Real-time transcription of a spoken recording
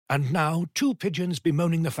And now, two pigeons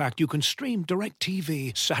bemoaning the fact you can stream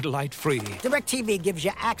DirecTV satellite-free. DirecTV gives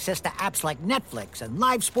you access to apps like Netflix and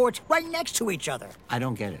live sports right next to each other. I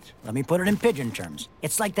don't get it. Let me put it in pigeon terms.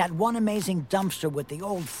 It's like that one amazing dumpster with the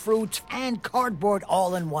old fruits and cardboard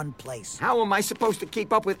all in one place. How am I supposed to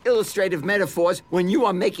keep up with illustrative metaphors when you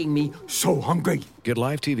are making me so hungry? Get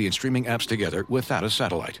live TV and streaming apps together without a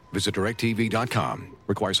satellite. Visit DirecTV.com.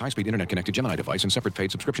 Requires high-speed internet-connected Gemini device and separate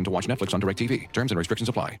paid subscription to watch Netflix on DirecTV. Terms and restrictions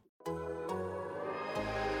apply.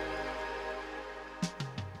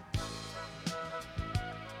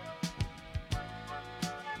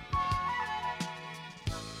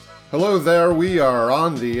 Hello there, we are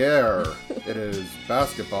on the air. It is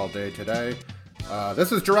basketball day today.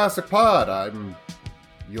 This is Jurassic Pod. I'm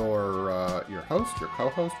your host, your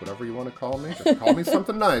co-host, whatever you want to call me. Just call me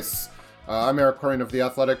something nice. I'm Eric Corrin of The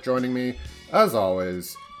Athletic. Joining me, as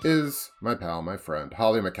always, is my pal, my friend,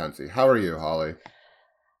 Holly McKenzie. How are you, Holly?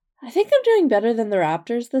 I think I'm doing better than the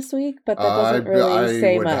Raptors this week, but that doesn't really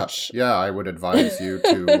say much. I would advise you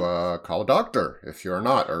to call a doctor if you're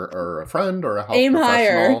not, or a friend, or a health Aim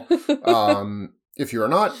professional. higher. If you are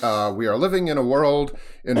not, we are living in a world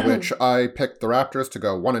in which I picked the Raptors to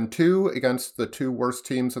go 1-2 against the two worst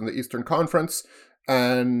teams in the Eastern Conference,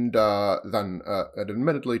 and then an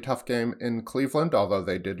admittedly tough game in Cleveland, although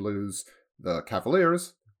they did lose. The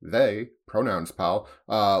Cavaliers, they, pronouns pal,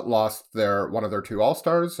 lost one of their two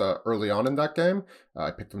All-Stars early on in that game. I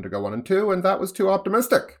picked them to go 1-2, and that was too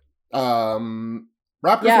optimistic. Raptors were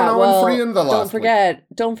 0-3 in the last week.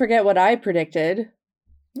 Don't forget what I predicted.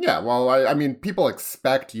 Yeah, well, I mean, people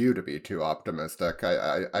expect you to be too optimistic.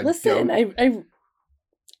 Listen,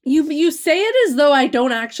 you say it as though I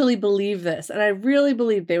don't actually believe this, and I really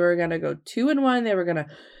believe they were gonna go 2-1. They were gonna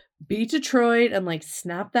beat Detroit and like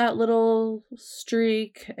snap that little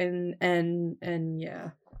streak, and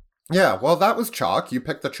yeah. Yeah, well, that was chalk. You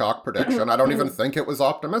picked the chalk prediction. I don't even think it was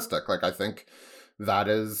optimistic. Like, I think that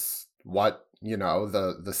is what, you know,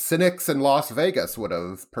 the cynics in Las Vegas would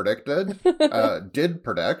have predicted, did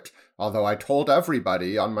predict, although I told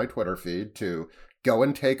everybody on my Twitter feed to go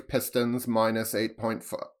and take Pistons plus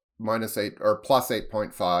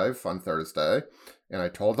 8.5 on Thursday, and I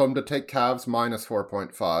told them to take Cavs minus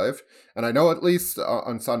 4.5, and I know at least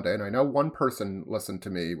on Sunday, and I know one person listened to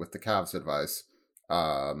me with the Cavs advice,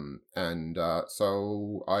 so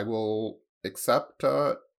I will accept,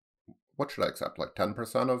 what should I accept, like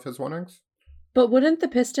 10% of his winnings? But wouldn't the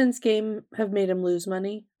Pistons game have made him lose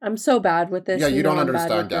money? I'm so bad with this. Yeah, you don't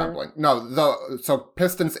understand gambling. No, so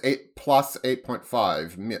Pistons 8 plus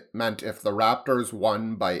 8.5 meant if the Raptors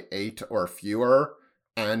won by 8 or fewer,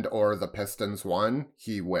 and or the Pistons won,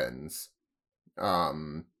 he wins.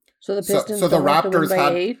 So the Pistons so the Raptors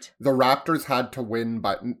had 8? The Raptors had to win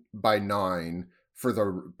by 9 for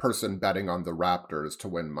the person betting on the Raptors to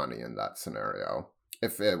win money in that scenario.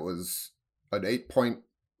 If it was an 8-point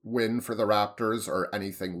win for the Raptors or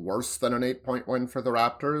anything worse than an 8-point win for the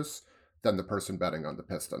Raptors, then the person betting on the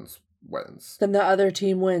Pistons wins. Then the other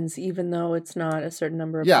team wins, even though it's not a certain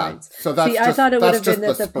number of points. So that's I thought it would have been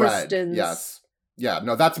that the spread. Pistons. Yes. Yeah,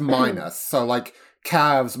 no, that's minus. So like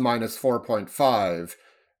Cavs minus 4.5.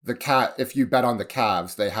 If you bet on the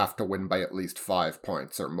Cavs, they have to win by at least 5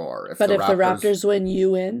 points or more. If the Raptors win,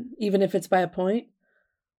 you win, even if it's by a point?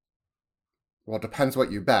 Well, it depends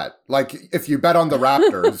what you bet. Like, if you bet on the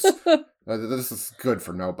Raptors, this is good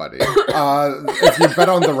for nobody. If you bet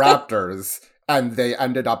on the Raptors and they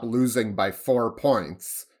ended up losing by 4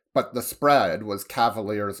 points, but the spread was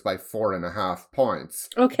Cavaliers by 4.5 points.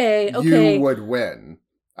 Okay. You would win.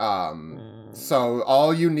 So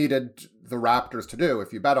all you needed the Raptors to do,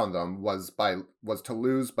 if you bet on them, was to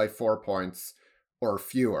lose by 4 points or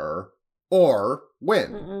fewer, or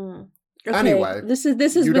win. Mm-mm. Okay. Anyway, this has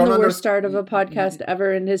been the worst start of a podcast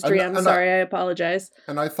ever in history. I'm sorry, I apologize.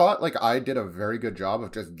 And I thought like I did a very good job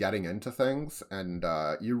of just getting into things, and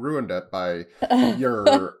you ruined it by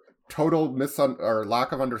your total or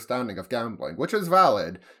lack of understanding of gambling, which is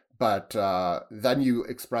valid. But then you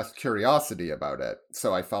expressed curiosity about it,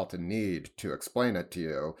 so I felt a need to explain it to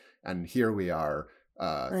you. And here we are,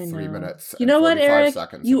 3 minutes. You know what, Eric?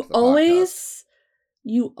 Seconds you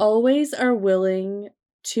always are willing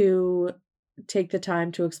to take the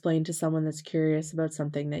time to explain to someone that's curious about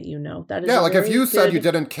something that you know. That is like if you said you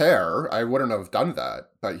didn't care, I wouldn't have done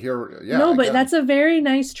that. But here, but that's a very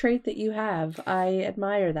nice trait that you have. I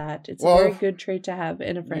admire that. It's a very good trait to have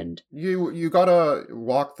in a friend. You gotta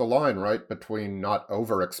walk the line, right, between not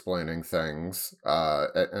over-explaining things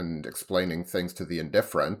and explaining things to the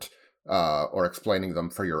indifferent, or explaining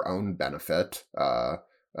them for your own benefit,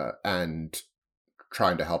 and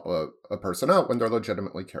trying to help a person out when they're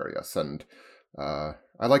legitimately curious. And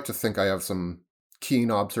I like to think I have some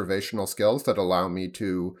keen observational skills that allow me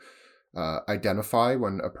to identify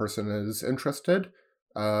when a person is interested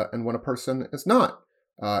and when a person is not.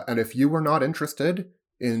 And if you were not interested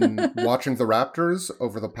in watching the Raptors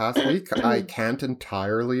over the past week, I can't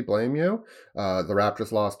entirely blame you. The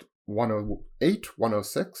Raptors lost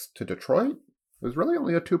 108-106 to Detroit. It was really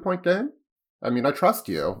only a 2-point game. I mean, I trust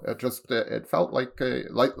you. It felt like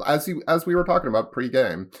as we were talking about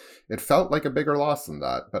pre-game, it felt like a bigger loss than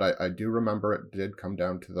that. But I do remember it did come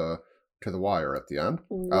down to the wire at the end.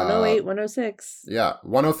 108, 106. Yeah,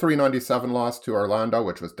 103-97 loss to Orlando,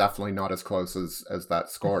 which was definitely not as close as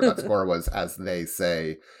that score. That score was, as they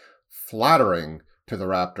say, flattering to the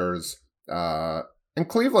Raptors. And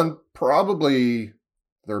Cleveland probably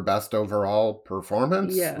their best overall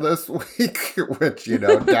performance this week, which,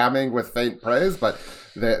 damning with faint praise, but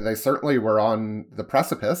they certainly were on the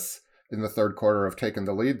precipice in the third quarter of taking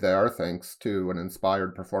the lead there, thanks to an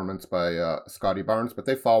inspired performance by Scotty Barnes, but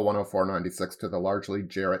they fall 104-96 to the largely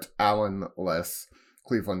Jarrett Allen-less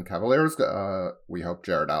Cleveland Cavaliers. We hope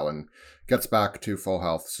Jarrett Allen gets back to full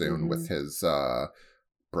health soon with his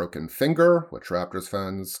broken finger, which Raptors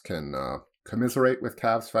fans can commiserate with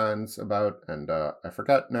Cavs fans about, and I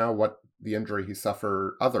forget now what the injury he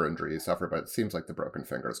suffered, other injury he suffered, but it seems like the broken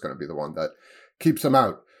finger is going to be the one that keeps him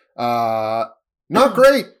out. Not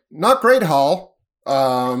great, Hall.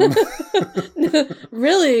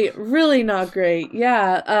 Really, really not great.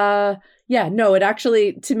 Yeah. No, it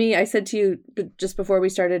actually, to me, I said to you just before we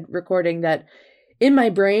started recording that in my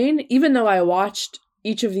brain, even though I watched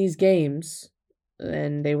each of these games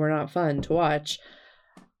and they were not fun to watch,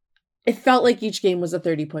 it felt like each game was a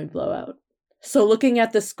 30-point blowout. So looking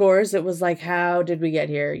at the scores, it was like, how did we get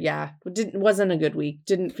here? Yeah, wasn't a good week.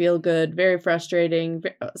 Didn't feel good. Very frustrating.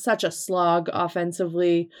 Such a slog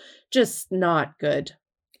offensively. Just not good.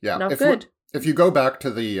 Yeah, not good. If you go back to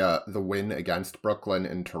the win against Brooklyn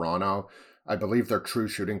in Toronto, I believe their true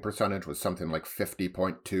shooting percentage was something like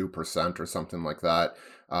 50.2% or something like that.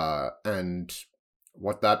 And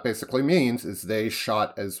what that basically means is they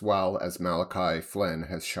shot as well as Malachi Flynn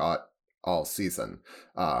has shot all season.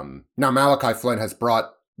 Now, Malachi Flynn has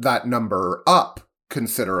brought that number up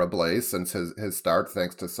considerably since his start,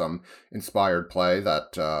 thanks to some inspired play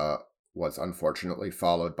that was unfortunately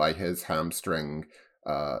followed by his hamstring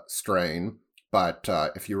strain. But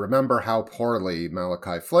if you remember how poorly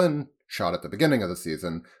Malachi Flynn shot at the beginning of the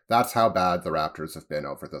season, that's how bad the Raptors have been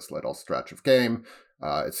over this little stretch of game.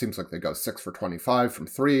 It seems like they go 6 for 25 from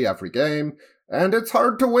 3 every game, and it's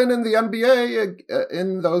hard to win in the NBA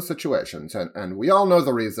in those situations. And we all know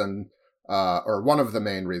the reason, or one of the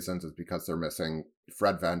main reasons, is because they're missing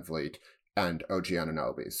Fred VanVleet and OG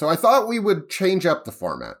Anunoby. So I thought we would change up the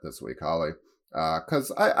format this week, Holly, because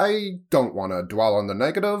I don't want to dwell on the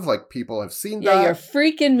negative. Like, people have seen that. Yeah, you're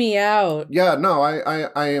freaking me out. Yeah, no,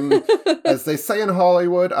 I am, as they say in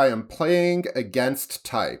Hollywood, I am playing against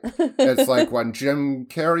type. It's like when Jim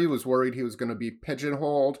Carrey was worried he was going to be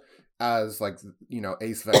pigeonholed as, like,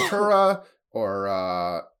 Ace Ventura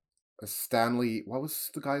or Stanley, what was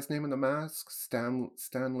the guy's name in The Mask?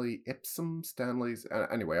 Stanley Ipsum?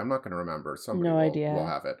 Anyway, I'm not going to remember. Somebody will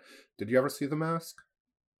have it. Did you ever see The Mask?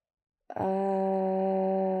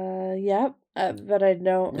 Yep. But I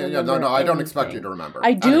don't. No. I don't expect you to remember.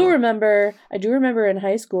 I do remember in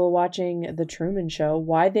high school watching The Truman Show.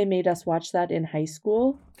 Why they made us watch that in high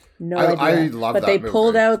school? No idea. I love that. But they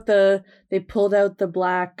pulled out the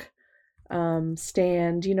black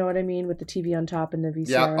stand. You know what I mean, with the TV on top and the VCR.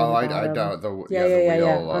 Yeah. I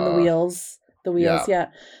don't. On the wheels. The wheels. Yeah.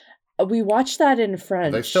 We watched that in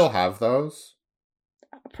French. They still have those.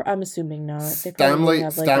 I'm assuming not. Stanley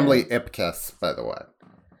Ipkiss, by the way.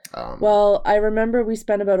 Well, I remember we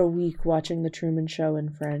spent about a week watching The Truman Show in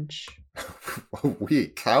French. A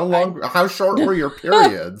week? How long? How short were your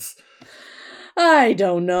periods? I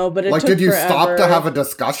don't know, but it took did you forever. Stop to have a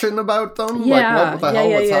discussion about them? Yeah, what the hell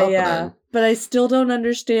was happening? Yeah. But I still don't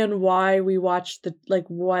understand why we watched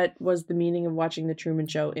what was the meaning of watching The Truman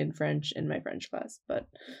Show in French in my French class. But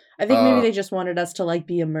I think maybe they just wanted us to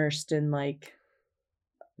be immersed in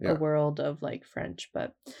a world of French.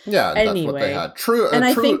 But yeah, anyway, that's what they had. True, and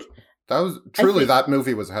I think that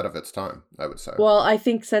movie was ahead of its time, I would say. Well, I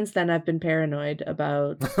think since then I've been paranoid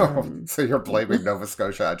about. So you're blaming Nova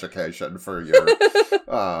Scotia education for your.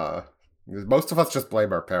 Most of us just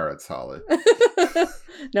blame our parents, Holly.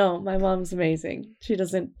 No, my mom's amazing. She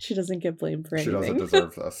doesn't get blamed for anything. She doesn't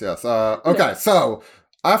deserve this. Yes. Okay. So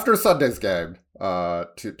after Sunday's game,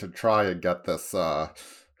 to try and get this.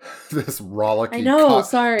 This rollicky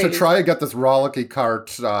sorry. To try and get this rollicky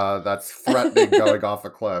cart that's threatening going off a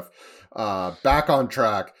cliff back on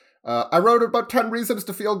track. I wrote about 10 reasons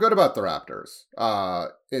to feel good about the Raptors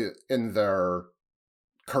in their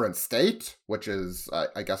current state, which is,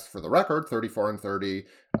 I guess for the record, 34-30,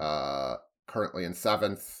 currently in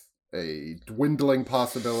 7th, a dwindling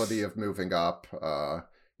possibility of moving up.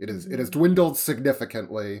 It has dwindled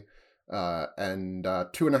significantly, and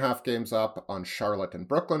 2.5 games up on Charlotte and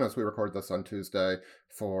Brooklyn as we record this on Tuesday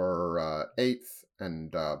for 8th,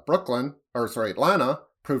 and Atlanta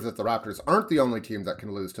proved that the Raptors aren't the only team that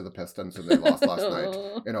can lose to the Pistons, and they lost last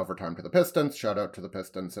night in overtime to the Pistons. Shout out to the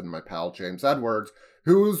Pistons and my pal James Edwards,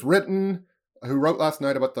 who wrote last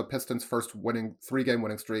night about the Pistons' first 3-game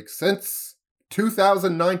winning streak since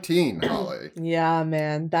 2019, Holly. Yeah,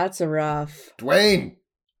 man, that's a rough. Dwayne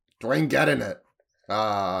getting it.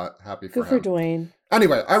 Happy for him. Good for Dwayne.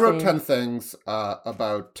 Anyway, I wrote 10 things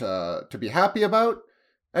about to be happy about.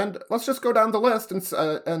 And let's just go down the list,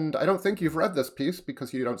 and I don't think you've read this piece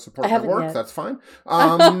because you don't support my work. Yet. That's fine.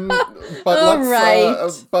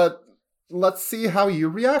 But let's see how you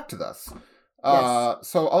react to this. Yes.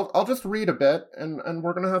 So I'll just read a bit, and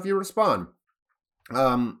we're gonna have you respond.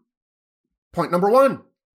 Point number 1: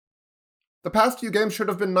 the past few games should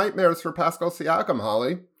have been nightmares for Pascal Siakam,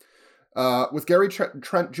 Holly. With Gary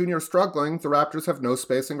Trent Jr. struggling, the Raptors have no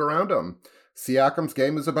spacing around him. Siakam's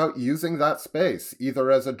game is about using that space,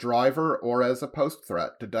 either as a driver or as a post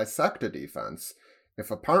threat, to dissect a defense.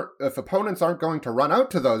 If opponents aren't going to run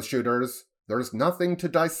out to those shooters, there's nothing to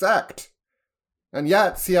dissect. And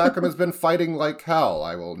yet, Siakam has been fighting like hell.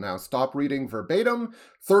 I will now stop reading verbatim.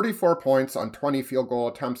 34 points on 20 field goal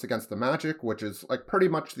attempts against the Magic, which is like pretty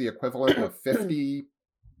much the equivalent of 50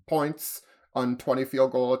 points on 20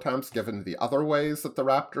 field goal attempts, given the other ways that the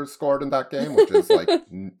Raptors scored in that game, which is like,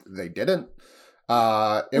 they didn't.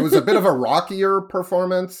 It was a bit of a rockier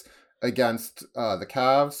performance against the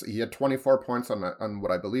Cavs. He had 24 points on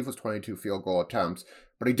what I believe was 22 field goal attempts,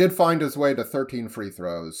 but he did find his way to 13 free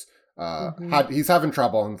throws. He's having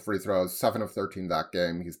trouble on free throws, 7 of 13 that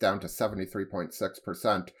game. He's down to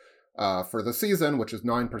 73.6% for the season, which is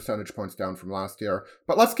 9 percentage points down from last year.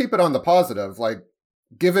 But let's keep it on the positive. Like,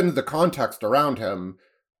 given the context around him,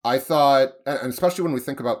 I thought, and especially when we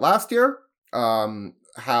think about last year,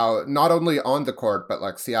 how not only on the court, but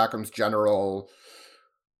like Siakam's general,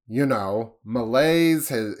 malaise,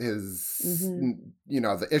 his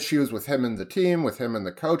the issues with him and the team, with him and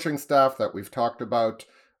the coaching staff that we've talked about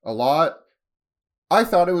a lot. I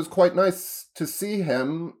thought it was quite nice to see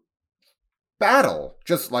him battle,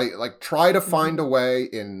 just like try to find a way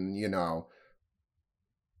in,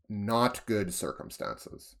 not good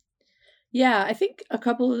circumstances. Yeah, I think a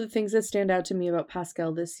couple of the things that stand out to me about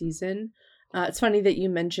Pascal this season, it's funny that you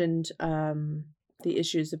mentioned the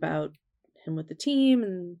issues about him with the team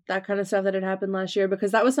and that kind of stuff that had happened last year,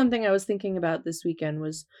 because that was something I was thinking about this weekend,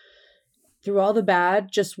 was through all the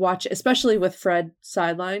bad, just watch, especially with Fred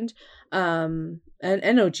sidelined, and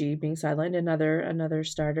OG being sidelined, another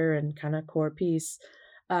starter and kind of core piece.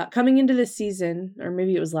 Coming into this season, or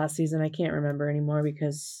maybe it was last season, I can't remember anymore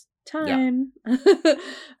because time.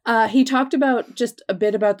 Yeah. He talked about just a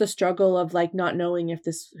bit about the struggle of like not knowing if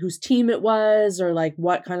whose team it was, or like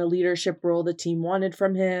what kind of leadership role the team wanted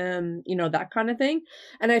from him, that kind of thing.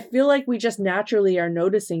 And I feel like we just naturally are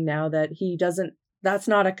noticing now that that's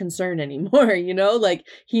not a concern anymore, like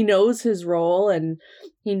he knows his role and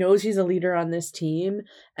he knows he's a leader on this team.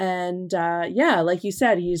 And like you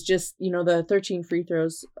said, he's just, the 13 free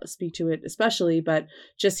throws speak to it especially, but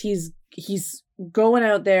just he's going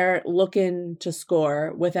out there looking to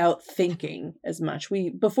score without thinking as much.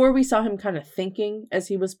 Before we saw him kind of thinking as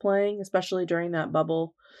he was playing, especially during that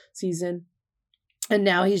bubble season. And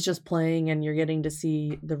now he's just playing and you're getting to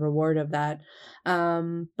see the reward of that.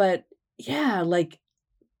 But yeah, like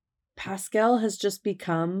Pascal has just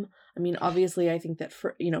become, obviously I think that,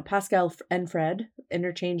 Pascal and Fred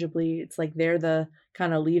interchangeably, it's like they're the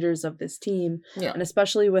kind of leaders of this team. Yeah. And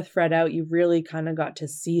especially with Fred out, you really kind of got to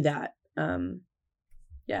see that.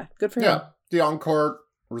 Good for him. Yeah, the on-court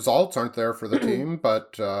results aren't there for the team,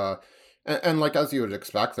 but and like as you would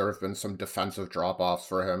expect, there have been some defensive drop-offs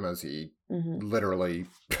for him as he literally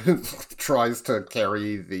tries to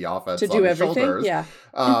carry the offense to do everything. Shoulders. Yeah,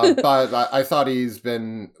 but I thought he's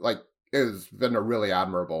been it's been a really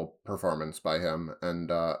admirable performance by him,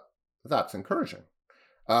 and that's encouraging.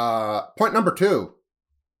 Point number 2: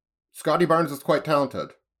 Scotty Barnes is quite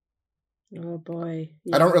talented. Oh boy.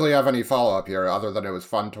 Yeah. I don't really have any follow-up here other than it was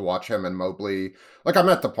fun to watch him and Mobley. Like, I'm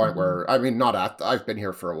at the point where, I've been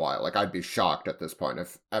here for a while. Like, I'd be shocked at this point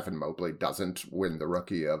if Evan Mobley doesn't win the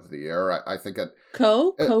Rookie of the Year. I think it...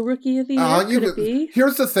 Co-Rookie of the Year? Could it be?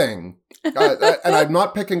 Here's the thing, and I'm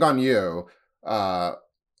not picking on you,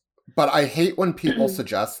 But I hate when people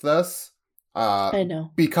suggest this. I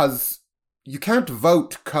know. Because you can't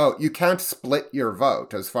vote you can't split your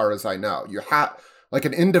vote, as far as I know. You like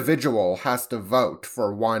an individual has to vote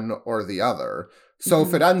for one or the other. So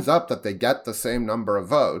if it ends up that they get the same number of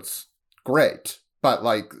votes, great. But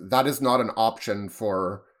like that is not an option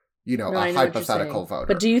for, a hypothetical voter.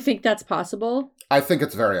 But do you think that's possible? I think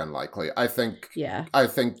it's very unlikely. I think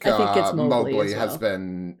it's Mobley well. has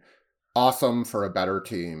been awesome for a better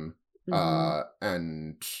team.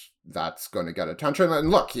 And that's going to get attention.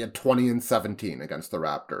 And look, he had 20 and 17 against the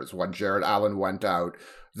Raptors. When Jared Allen went out,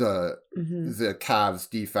 the Cavs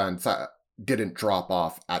defense didn't drop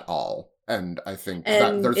off at all. And I think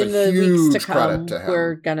that there's a huge credit to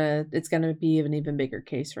him. It's gonna be an even bigger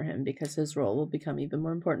case for him because his role will become even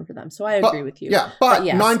more important for them. So I agree with you. Yeah, but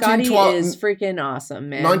 19, Scottie is freaking awesome,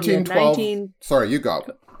 man. 19-12. Sorry, you go.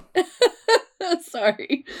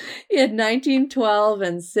 Sorry. He had 19, 12,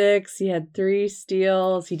 and 6. He had 3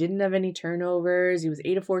 steals. He didn't have any turnovers. He was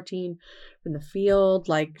 8 of 14 from the field,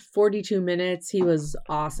 like 42 minutes. He was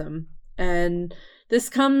awesome. And this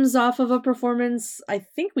comes off of a performance, I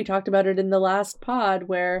think we talked about it in the last pod,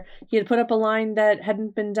 where he had put up a line that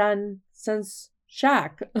hadn't been done since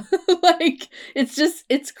Shaq. Like,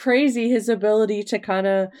 it's crazy his ability to kind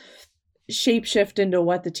of shapeshift into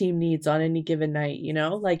what the team needs on any given night,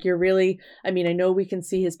 like I know we can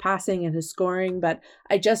see his passing and his scoring, but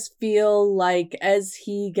I just feel like as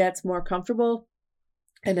he gets more comfortable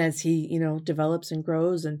and as he, develops and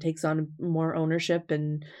grows and takes on more ownership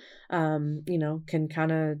and, can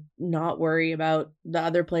kind of not worry about the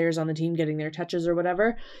other players on the team getting their touches or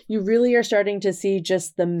whatever, you really are starting to see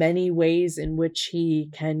just the many ways in which he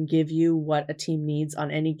can give you what a team needs on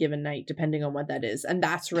any given night, depending on what that is. And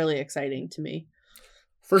that's really exciting to me.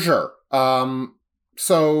 For sure.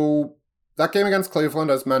 So that game against Cleveland,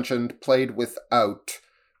 as mentioned, played without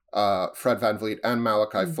Fred VanVleet and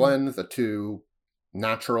Malachi Flynn, the two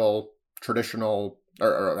natural, traditional,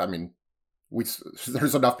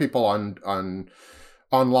 there's enough people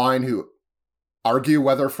online who argue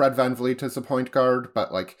whether Fred VanVleet is a point guard,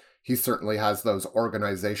 but like he certainly has those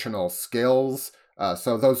organizational skills.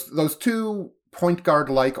 So those two point guard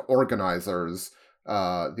like organizers,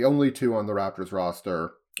 the only two on the Raptors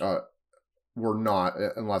roster, were not,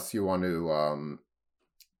 unless you want to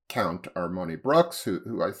count Armoni Brooks,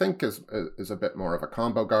 who I think is a bit more of a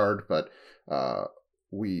combo guard, but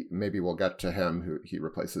we'll get to him. He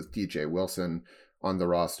replaces DJ Wilson on the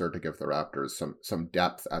roster to give the Raptors some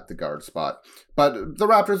depth at the guard spot. But the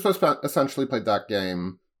Raptors essentially played that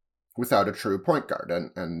game without a true point guard,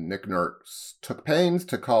 and Nick Nurse took pains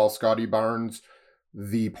to call Scottie Barnes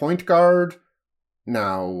the point guard.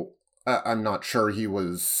 Now, I'm not sure he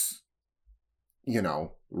was,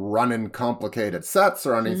 running complicated sets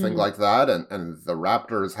or anything like that, and the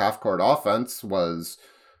Raptors' half-court offense was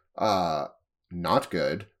not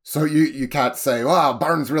good. So you can't say, wow,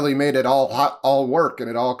 Barnes really made it all work and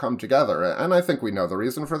it all come together. And I think we know the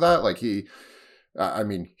reason for that. Like he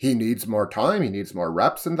needs more time, he needs more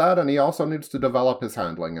reps in that, and he also needs to develop his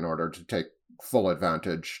handling in order to take full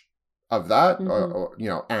advantage of that,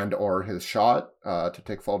 or his shot to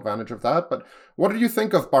take full advantage of that. But what did you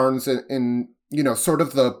think of Barnes in sort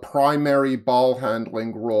of the primary ball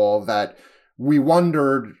handling role that we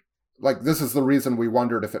wondered? Like, this is the reason we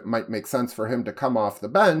wondered if it might make sense for him to come off the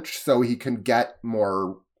bench so he can get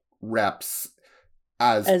more reps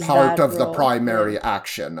as part of the primary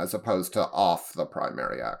action as opposed to off the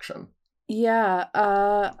primary action. Yeah,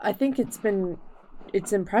 I think it's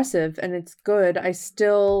impressive and it's good. I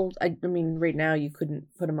mean, right now you couldn't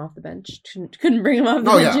put him off the bench. Couldn't bring him off the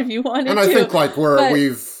bench if you wanted to. And I think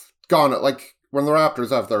we've gone, like, when the Raptors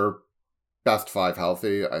have their best 5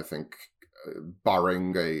 healthy, I think,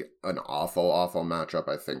 barring an awful matchup,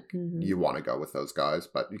 I think you want to go with those guys,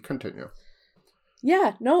 but you continue.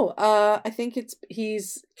 Yeah, no, I think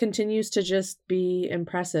he's continues to just be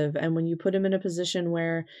impressive. And when you put him in a position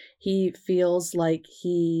where he feels like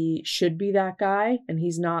he should be that guy and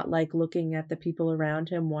he's not like looking at the people around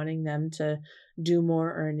him, wanting them to do more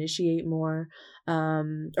or initiate more,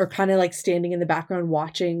 or kind of like standing in the background,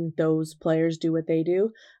 watching those players do what they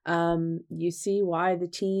do, you see why the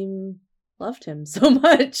team loved him so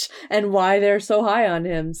much and why they're so high on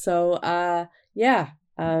him. So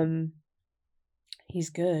he's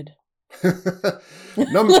good. I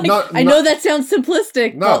know that sounds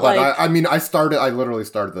simplistic. No, but I literally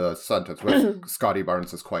started the sentence with Scottie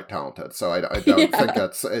Barnes is quite talented, so I don't think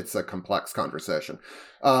it's a complex conversation.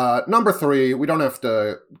 Number 3, we don't have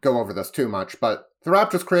to go over this too much, but the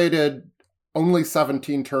Raptors created only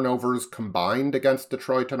 17 turnovers combined against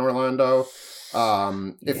Detroit and Orlando.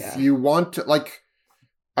 If you want to, like,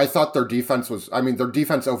 I thought their defense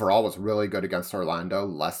overall was really good against Orlando,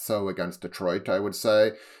 less so against Detroit, I would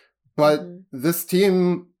say. But this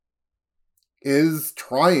team is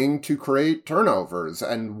trying to create turnovers,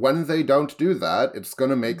 and when they don't do that, it's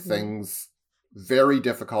going to make things very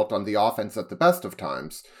difficult on the offense at the best of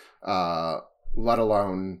times, let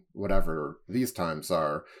alone whatever these times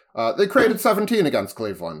are. They created 17 against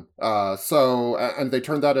Cleveland, and they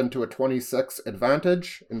turned that into a 26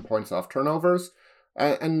 advantage in points off turnovers,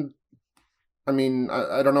 and I mean,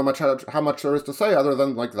 I don't know how much there is to say other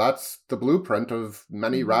than, like, that's the blueprint of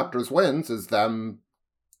many Raptors wins, is them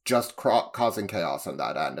just causing chaos on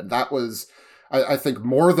that end. And that was, I think,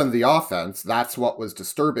 more than the offense, that's what was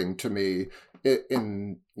disturbing to me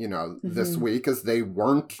in this week, is they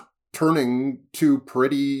weren't turning to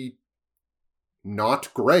pretty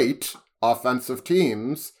not great offensive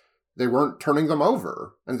teams. They weren't turning them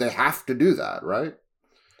over, and they have to do that, right?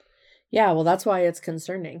 Yeah, well, that's why it's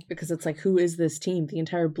concerning, because it's like, who is this team? The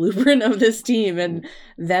entire blueprint of this team and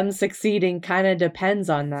them succeeding kind of depends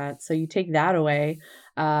on that. So you take that away,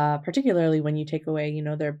 particularly when you take away,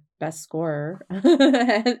 their best scorer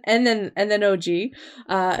and then OG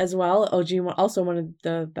as well. OG also one of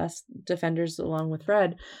the best defenders along with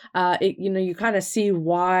Fred. You kind of see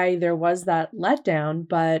why there was that letdown,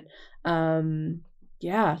 but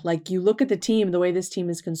yeah, like, you look at the team, the way this team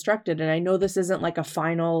is constructed, and I know this isn't like a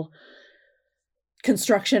final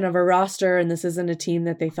construction of a roster, and this isn't a team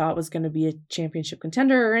that they thought was going to be a championship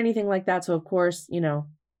contender or anything like that. So of course,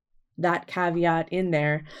 that caveat in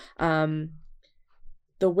there.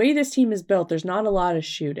 The way this team is built, there's not a lot of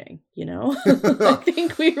shooting, I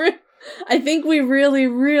think we really,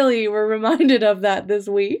 really were reminded of that this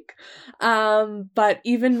week. But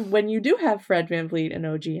even when you do have Fred VanVleet and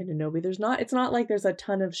OG Anunoby, it's not like there's a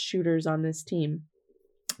ton of shooters on this team,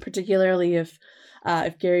 particularly if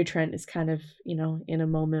Gary Trent is kind of, in a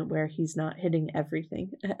moment where he's not hitting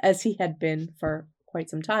everything as he had been for quite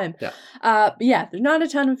some time. Yeah. There's not a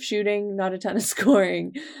ton of shooting, not a ton of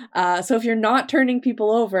scoring. So if you're not turning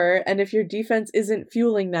people over, and if your defense isn't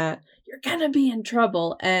fueling that, you're gonna be in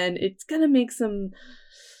trouble, and it's gonna make some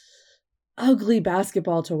ugly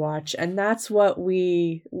basketball to watch. And that's what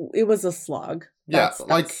it was a slog.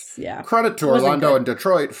 Credit to Orlando and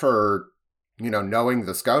Detroit for knowing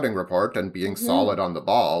the scouting report and being solid on the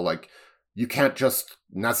ball. Like, you can't just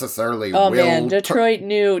necessarily Detroit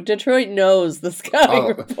knows the scouting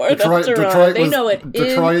report. They know it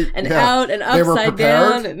in and out and upside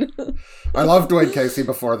down. And I love Dwayne Casey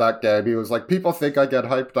before that game. He was like, people think I get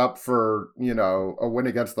hyped up for, a win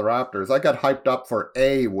against the Raptors. I get hyped up for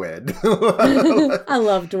a win. I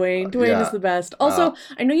love Dwayne. Dwayne is the best. Also,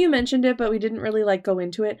 I know you mentioned it, but we didn't really go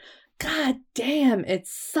into it. God damn, it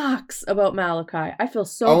sucks about Malachi. I feel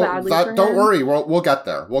so badly for him. Don't worry, we'll get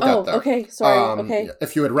there. We'll get there. Okay, sorry. Okay.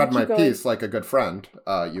 If you had read my piece like a good friend,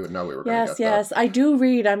 you would know we were going to get there. Yes, I do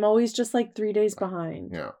read. I'm always just 3 days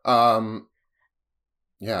behind. Yeah.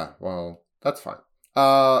 Yeah, well, that's fine.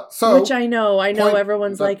 Which I know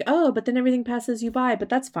everyone's but then everything passes you by, but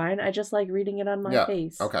that's fine. I just like reading it on my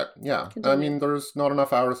face. Okay, yeah. Continue. I mean, there's not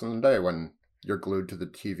enough hours in the day when you're glued to the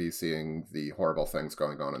TV seeing the horrible things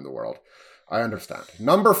going on in the world. I understand.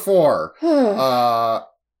 Number 4. To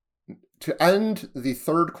end the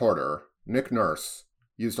third quarter, Nick Nurse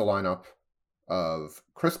used a lineup of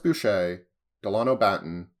Chris Boucher, Delano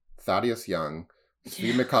Banton, Thaddeus Young,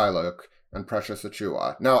 Steve Mikhailuk, and Precious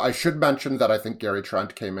Achiuwa. Now, I should mention that I think Gary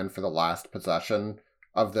Trent came in for the last possession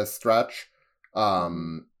of this stretch.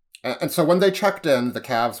 And so when they checked in, the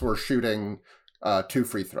Cavs were shooting 2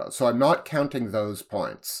 free throws. So I'm not counting those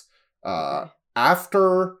points.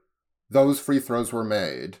 After those free throws were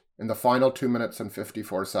made, in the final 2 minutes and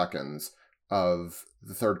 54 seconds of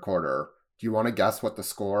the third quarter, do you want to guess what the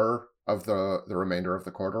score of the remainder of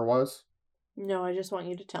the quarter was? No, I just want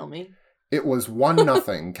you to tell me. It was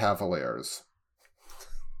 1-0 Cavaliers.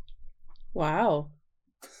 Wow.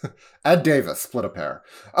 Ed Davis split a pair.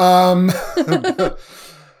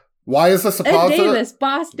 Why is this a positive? Ed Davis,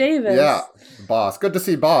 Boss Davis. Yeah, Boss. Good to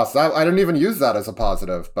see Boss. I didn't even use that as a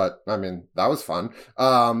positive, but I mean, that was fun.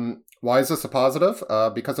 Why is this a positive?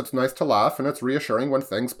 Because it's nice to laugh, and it's reassuring when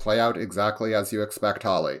things play out exactly as you expect,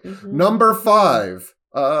 Holly. Mm-hmm. Number 5.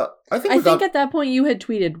 I think at that point you had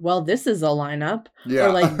tweeted, well, this is a lineup. Yeah.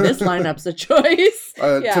 Or this lineup's a choice.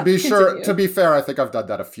 To be fair, I think I've done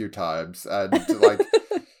that a few times. And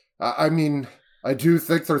I mean, I do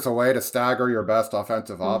think there's a way to stagger your best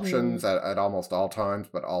offensive options at almost all times,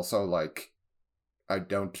 but also I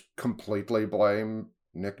don't completely blame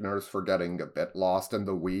Nick Nurse for getting a bit lost in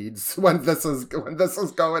the weeds when this is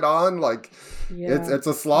going on. Like, it's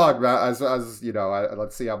a slog. As you know,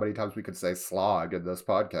 let's see how many times we could say slog in this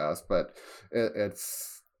podcast, but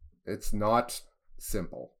it's not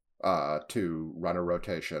simple to run a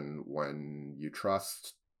rotation when you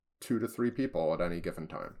trust 2 to 3 people at any given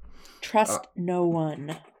time. Trust no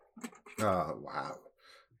one. Wow.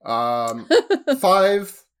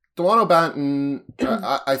 5, Delano Banton,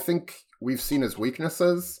 I think we've seen his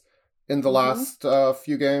weaknesses in the last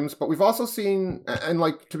few games, but we've also seen, and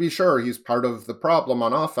like, to be sure, he's part of the problem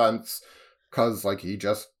on offense, because like you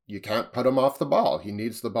can't put him off the ball. He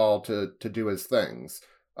needs the ball to do his things,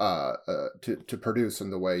 to produce in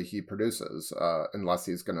the way he produces, unless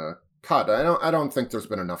he's gonna cut. I don't think there's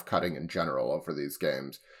been enough cutting in general over these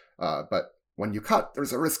games, but when you cut,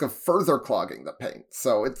 there's a risk of further clogging the paint.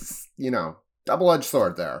 So it's, double-edged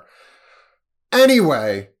sword there.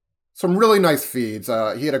 Anyway, some really nice feeds.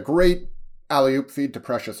 He had a great alley-oop feed to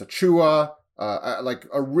Precious Achiuwa, like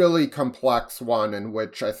a really complex one in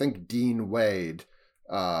which I think Dean Wade,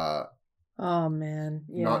 oh man,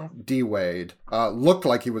 yeah, not D Wade, looked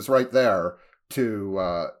like he was right there to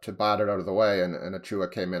bat it out of the way, and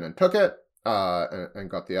Achiuwa came in and took it. And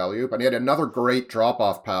got the alley-oop. And he had another great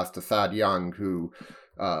drop-off pass to Thad Young, who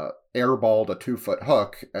airballed a 2-foot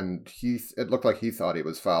hook, and it looked like he thought he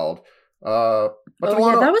was fouled. But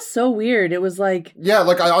that was so weird. It was like... Yeah,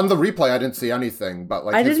 like on the replay, I didn't see anything, but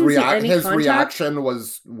like his reaction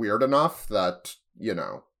was weird enough that,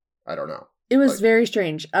 I don't know. It was very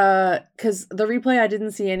strange, because the replay, I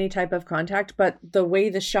didn't see any type of contact, but the way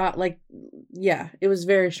the shot, it was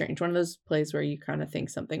very strange. One of those plays where you kind of think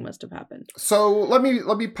something must have happened. So let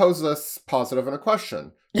me pose this positive in a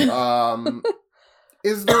question.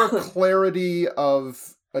 Is there a clarity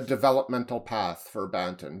of a developmental path for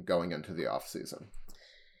Banton going into the offseason?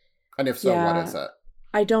 And if so, what is it?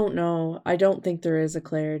 I don't know. I don't think there is a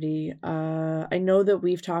clarity. I know that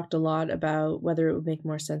we've talked a lot about whether it would make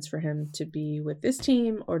more sense for him to be with this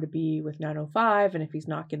team or to be with 905. And if he's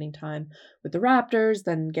not getting time with the Raptors,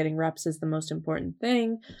 then getting reps is the most important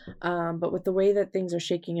thing. But with the way that things are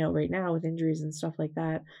shaking out right now with injuries and stuff like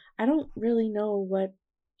that, I don't really know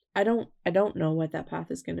I don't know what that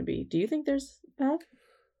path is going to be. Do you think there's a path?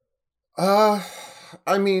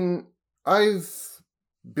 I mean, I've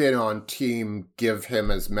been on team give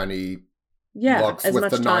him as many looks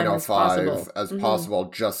with the 905 as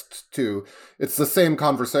possible, just to, it's the same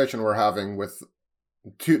conversation we're having with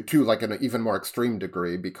to like an even more extreme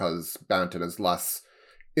degree, because Banton is less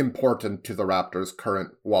important to the Raptors'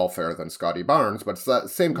 current welfare than Scotty Barnes, but it's that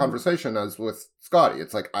same conversation as with Scotty.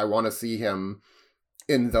 It's like, I want to see him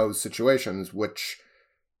in those situations which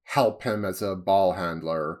help him as a ball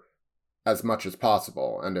handler as much as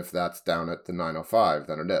possible, and if that's down at the 905,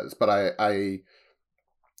 then it is. But I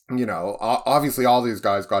obviously all these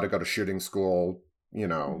guys got to go to shooting school,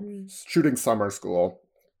 shooting summer school.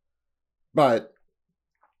 But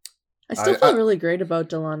I still feel really great about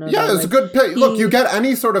Delano. Yeah, it's a good pick. Look, you get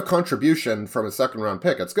any sort of contribution from a second round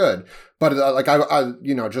pick, it's good. But I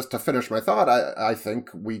just to finish my thought, I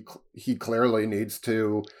think he clearly needs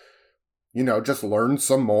to, just learn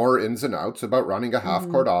some more ins and outs about running a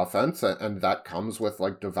half-court offense, and that comes with,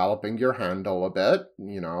 developing your handle a bit,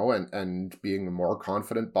 and being a more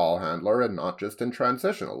confident ball handler, and not just in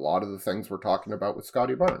transition. A lot of the things we're talking about with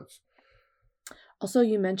Scotty Barnes. Also,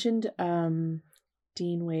 you mentioned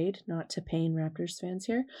Dean Wade, not to pain Raptors fans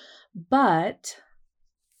here, but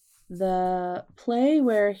the play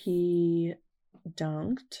where he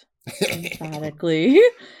dunked emphatically,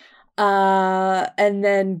 and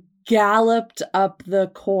then galloped up the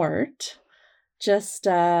court just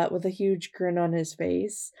with a huge grin on his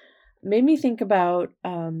face, made me think about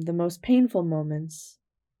the most painful moments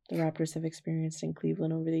the Raptors have experienced in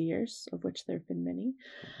Cleveland over the years, of which there have been many.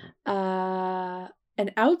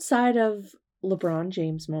 And outside of LeBron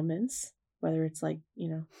James moments, whether it's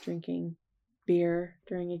drinking beer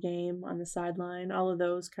during a game on the sideline, all of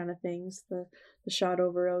those kind of things, the shot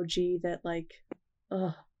over OG that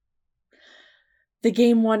the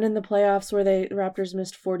game one in the playoffs where the Raptors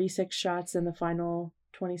missed 46 shots in the final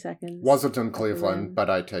 20 seconds. Wasn't in Cleveland, but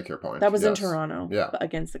I take your point. That was in Toronto,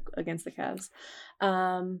 against the Cavs.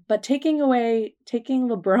 But taking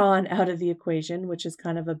LeBron out of the equation, which is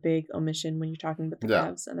kind of a big omission when you're talking about the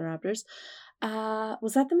Cavs and the Raptors,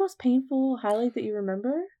 was that the most painful highlight that you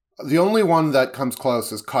remember? The only one that comes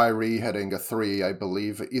close is Kyrie hitting a 3, I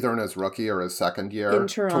believe, either in his rookie or his second year in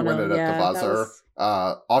Toronto, to win it at the buzzer.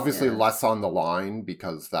 Obviously less on the line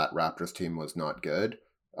because that Raptors team was not good.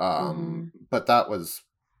 But that was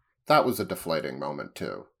a deflating moment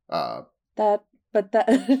too. That But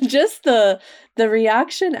that just the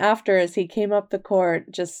reaction after as he came up the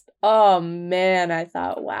court, just oh man, I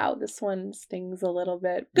thought, wow, this one stings a little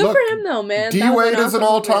bit. Good Look, for him though, man. D That was Wade is an awesome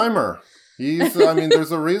all-timer. He's, I mean,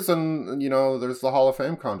 there's a reason, there's the Hall of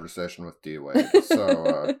Fame conversation with D Wade.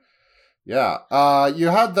 So, yeah, you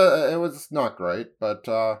had it was not great, but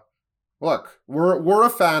look, we're a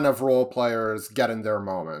fan of role players getting their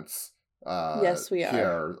moments. Yes, we are.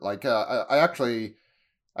 Here, like,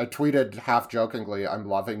 I tweeted half jokingly, I'm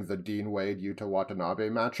loving the Dean Wade Yuta Watanabe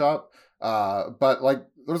matchup. But like,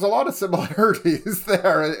 there's a lot of similarities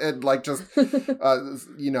there, and like just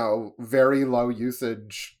very low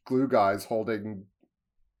usage glue guys holding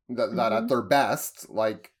that at their best,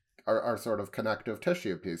 like are sort of connective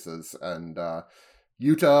tissue pieces. And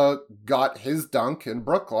Yuta got his dunk in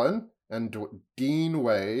Brooklyn, and Dean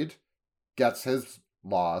Wade gets his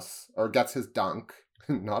loss, or gets his dunk.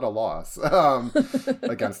 Not a loss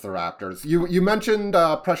against the Raptors. You mentioned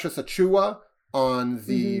Precious Achiuwa on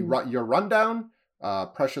the your rundown.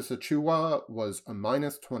 Precious Achiuwa was a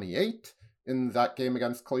 -28 in that game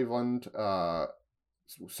against Cleveland.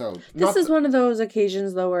 So this is one of those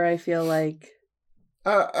occasions though where I feel like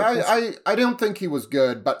I don't think he was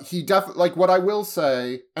good, but he definitely, like, what I will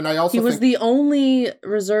say, and I also he was think the only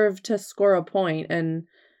reserve to score a point, and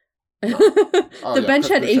the bench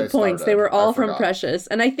had 8 points. They were all from Precious,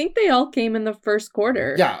 and I think they all came in the first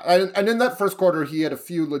quarter. Yeah, and in that first quarter, he had a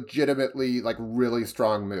few legitimately, like, really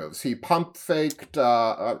strong moves. He pump faked.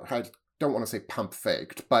 I don't want to say pump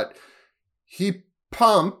faked, but he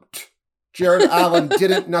pumped. Jared Allen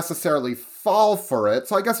didn't necessarily fall for it,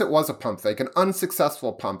 so I guess it was a pump fake, an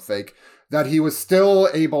unsuccessful pump fake that he was still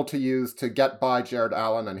able to use to get by Jared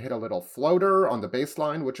Allen and hit a little floater on the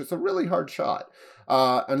baseline, which is a really hard shot.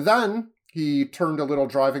 And then he turned a little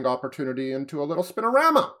driving opportunity into a little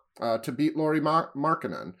spinorama to beat Lauri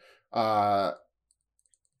Markkanen.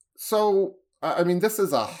 So, I mean, this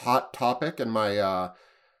is a hot topic in my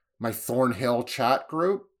my Thornhill chat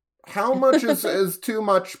group. How much is too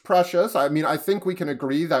much Precious? I mean, I think we can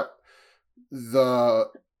agree that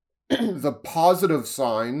the positive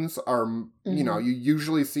signs are, you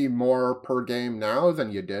usually see more per game now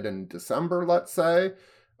than you did in December, let's say.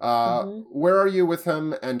 Where are you with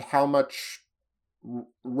him, and how much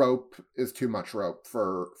rope is too much rope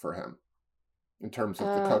for him in terms of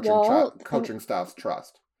the coaching staff's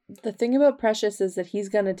trust? The thing about Precious is that he's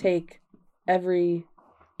going to take every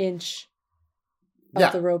inch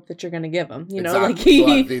of the rope that you're going to give him. You know,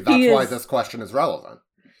 exactly. like that's why this question is relevant.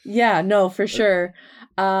 Yeah, no, for sure.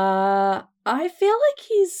 I feel like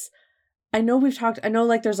I know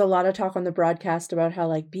like there's a lot of talk on the broadcast about how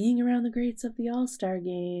like being around the greats of the All-Star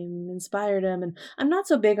game inspired him. And I'm not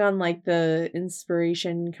so big on like the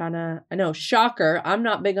inspiration kind of, I know, shocker. I'm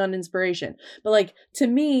not big on inspiration, but like to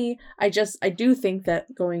me, I do think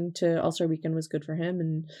that going to All-Star weekend was good for him.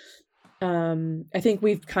 And I think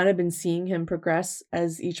we've kind of been seeing him progress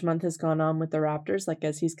as each month has gone on with the Raptors, like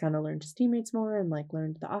as he's kind of learned his teammates more and like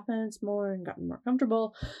learned the offense more and gotten more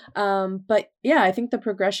comfortable. But yeah, I think the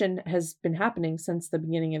progression has been happening since the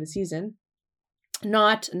beginning of the season.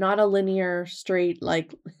 Not a linear straight,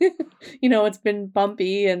 like, it's been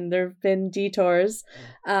bumpy and there've been detours.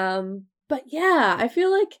 But yeah, I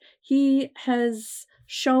feel like he has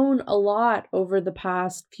shown a lot over the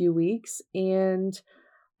past few weeks, and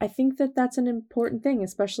I think that that's an important thing,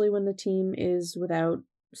 especially when the team is without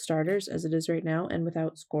starters, as it is right now, and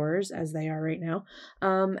without scorers, as they are right now.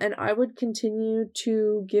 And I would continue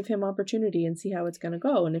to give him opportunity and see how it's going to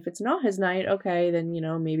go. And if it's not his night, okay, then,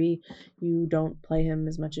 maybe you don't play him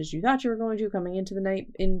as much as you thought you were going to coming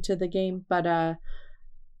into the game. But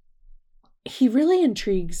he really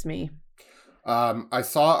intrigues me. I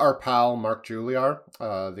saw our pal Mark Juliar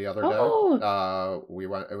the other day. We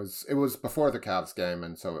went. It was before the Cavs game,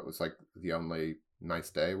 and so it was like the only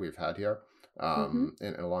nice day we've had here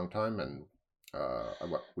in a long time. And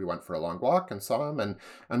we went for a long walk and saw him.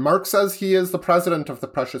 And Mark says he is the president of the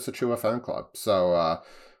Precious Achiuwa fan club. So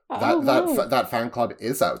that fan club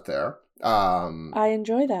is out there. I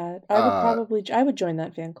enjoy that. I would join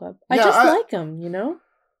that fan club. I like him.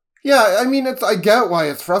 Yeah, I mean, I get why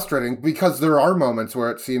it's frustrating, because there are moments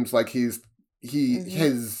where it seems like his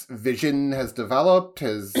vision has developed,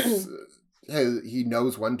 he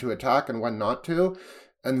knows when to attack and when not to,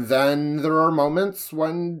 and then there are moments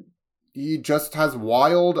when he just has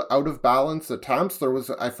wild, out of balance attempts.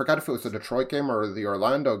 I forgot if it was the Detroit game or the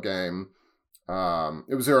Orlando game.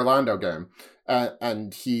 It was the Orlando game,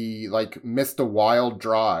 and he like missed a wild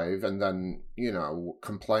drive and then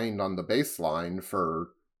complained on the baseline for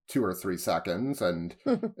 2 or 3 seconds, and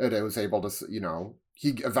it was able to, he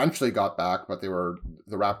eventually got back, but the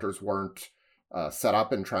Raptors weren't set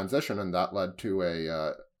up in transition, and that led to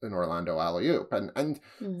an Orlando alley-oop. And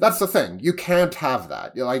that's the thing. You can't have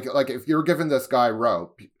that. Like if you're giving this guy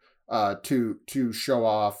rope to show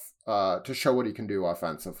off, to show what he can do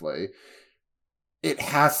offensively, it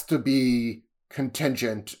has to be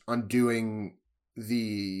contingent on doing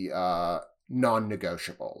the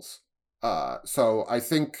non-negotiables. So I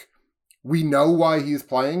think we know why he's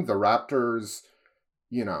playing. The Raptors,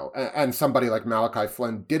 and somebody like Malachi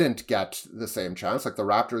Flynn didn't get the same chance. Like the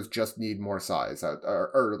Raptors just need more size,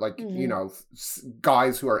 or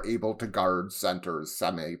guys who are able to guard centers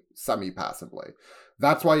semi-passively.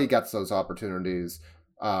 That's why he gets those opportunities.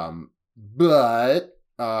 But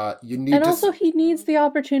you need and to... also he needs the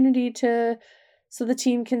opportunity so the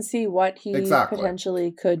team can see what he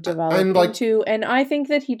potentially could develop into. And I think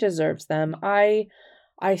that he deserves them. I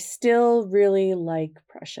still really like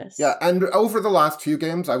Precious. Yeah, and over the last few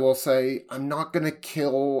games, I will say, I'm not going to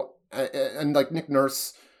kill... And like Nick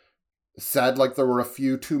Nurse said, like there were a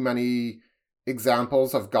few too many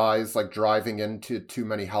examples of guys like driving into too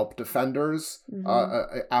many help defenders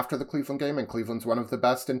after the Cleveland game, and Cleveland's one of the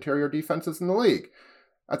best interior defenses in the league.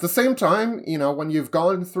 At the same time, when you've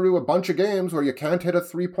gone through a bunch of games where you can't hit a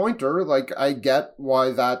three-pointer, like, I get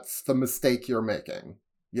why that's the mistake you're making,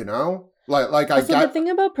 the thing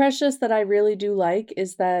about Precious that I really do like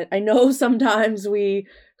is that I know sometimes we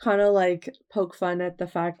kind of like poke fun at the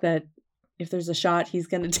fact that if there's a shot, he's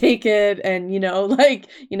going to take it. And, you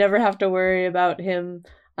never have to worry about him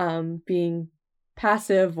being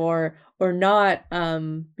passive or not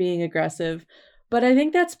being aggressive. But I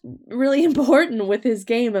think that's really important with his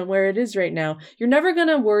game and where it is right now. You're never going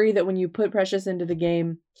to worry that when you put Precious into the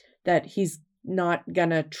game that he's not going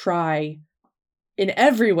to try in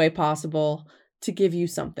every way possible to give you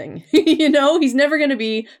something. He's never going to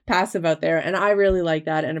be passive out there. And I really like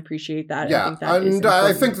that and appreciate that. Yeah, I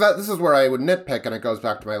think that this is where I would nitpick, and it goes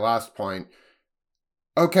back to my last point.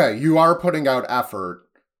 Okay, you are putting out effort,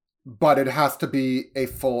 but it has to be a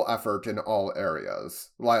full effort in all areas.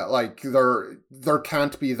 Like there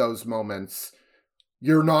can't be those moments.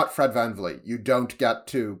 You're not Fred VanVleet. You don't get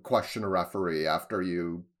to question a referee after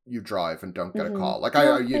you drive and don't get a call. Like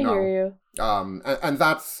I hear you. And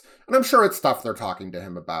that's, and I'm sure it's stuff they're talking to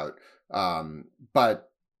him about. But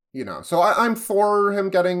so I'm for him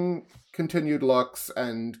getting continued looks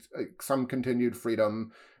and some continued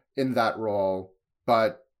freedom in that role.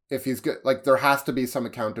 But if he's good, like there has to be some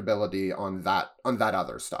accountability on that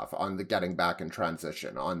other stuff, on the getting back in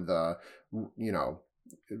transition, on the,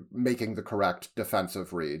 making the correct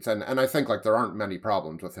defensive reads. And I think like there aren't many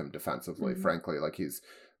problems with him defensively, frankly. Like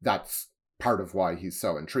that's part of why he's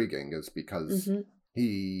so intriguing, is because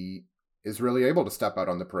he is really able to step out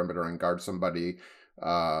on the perimeter and guard somebody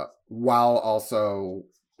while also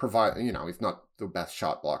provide, he's not the best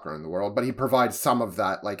shot blocker in the world, but he provides some of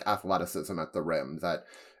that like athleticism at the rim that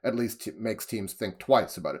at least makes teams think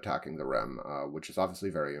twice about attacking the rim, which is obviously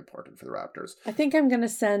very important for the Raptors. I think I'm going to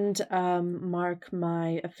send Mark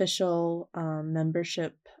my official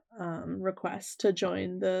membership request to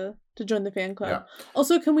join the fan club. Yeah.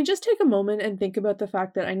 Also, can we just take a moment and think about the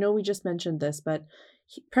fact that I know we just mentioned this, but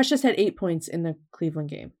Precious had 8 points in the Cleveland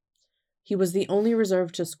game. He was the only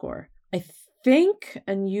reserve to score. I think,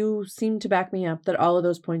 and you seem to back me up, that all of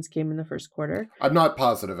those points came in the first quarter. I'm not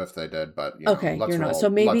positive if they did, but okay, you're not. So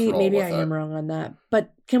maybe I am wrong on that.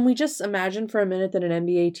 But can we just imagine for a minute that an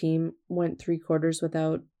NBA team went 3 quarters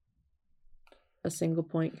without a single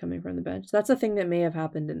point coming from the bench? That's a thing that may have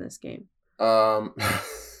happened in this game.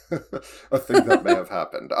 A thing that may have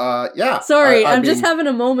happened. Yeah. Sorry, I'm just having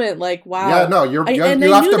a moment. Like, wow. Yeah, no, you have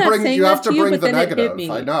to bring the negative.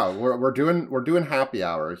 I know. We're doing happy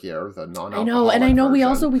hour here. The non-alcoholic. I know, and I know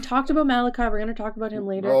we talked about Malachi. We're going to talk about him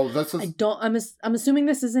later. Well, this is. I'm assuming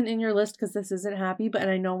this isn't in your list because this isn't happy. But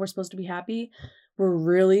I know we're supposed to be happy. We're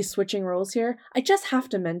really switching roles here. I just have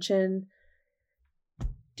to mention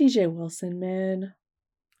DJ Wilson, man.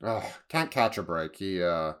 Oh, can't catch a break.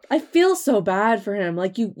 I feel so bad for him.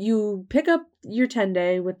 Like you pick up your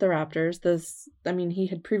 10-day with the Raptors. He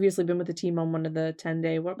had previously been with the team on one of the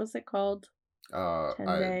 10-day. What was it called?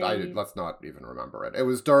 Let's not even remember it. It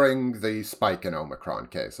was during the spike in Omicron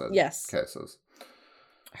cases. Yes. Cases.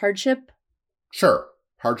 Hardship? Sure.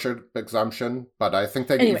 Hardship exemption, but I think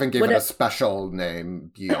they even gave it a special name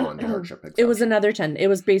beyond hardship exemption. It was another 10. It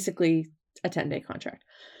was basically a 10-day contract.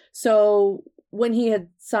 So when he had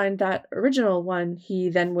signed that original one, he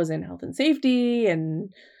then was in health and safety,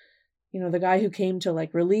 and the guy who came to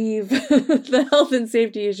like relieve the health and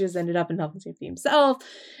safety issues ended up in health and safety himself,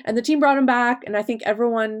 and the team brought him back. And I think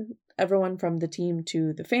everyone from the team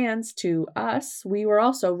to the fans to us, we were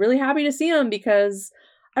also really happy to see him, because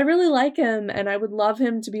I really like him, and I would love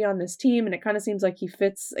him to be on this team, and it kind of seems like he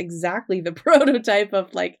fits exactly the prototype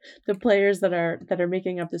of like the players that are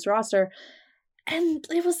making up this roster. And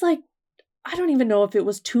it was like, I don't even know if it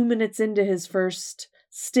was 2 minutes into his first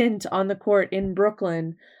stint on the court in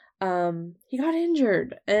Brooklyn. He got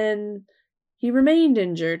injured, and he remained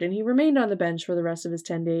injured, and he remained on the bench for the rest of his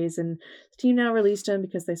 10 days, and the team now released him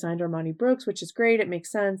because they signed Armani Brooks, which is great. It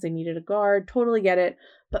makes sense. They needed a guard. Totally get it.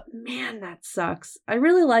 But man, that sucks. I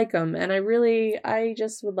really like him, and I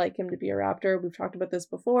just would like him to be a Raptor. We've talked about this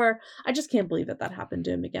before. I just can't believe that happened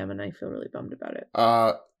to him again, and I feel really bummed about it.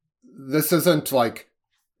 This isn't like,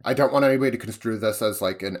 I don't want anybody to construe this as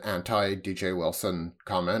like an anti-DJ Wilson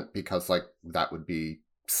comment, because like that would be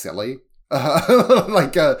silly.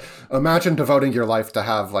 Imagine devoting your life to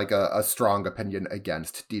have like a strong opinion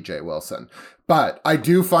against DJ Wilson. But I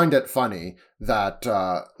do find it funny that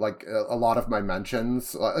a lot of my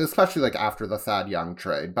mentions, especially like after the Thad Young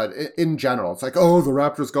trade, but in general, it's like, oh, the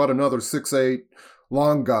Raptors got another 6'8"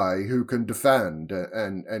 long guy who can defend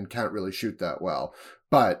and can't really shoot that well.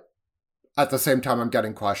 But at the same time, I'm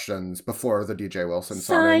getting questions before the DJ Wilson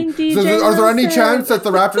signing. Are there any chance that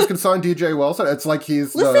the Raptors can sign DJ Wilson? It's like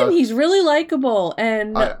he's he's really likable,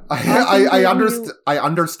 and I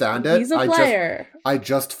understand it. He's a player. I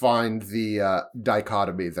just find the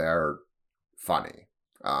dichotomy there funny.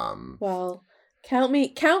 Well, count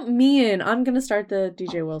me in. I'm gonna start the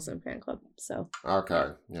DJ Wilson fan club. So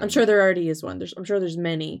okay, yeah. I'm sure there already is one. I'm sure there's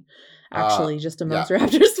many. Actually, just amongst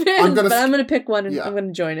Raptors fans, but I'm going to pick one and I'm going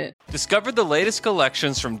to join it. Discover the latest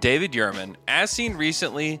collections from David Yurman, as seen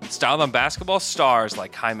recently, styled on basketball stars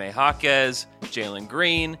like Jaime Jaquez, Jalen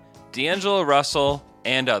Green, D'Angelo Russell,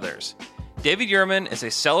 and others. David Yurman is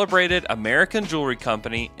a celebrated American jewelry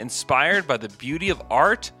company inspired by the beauty of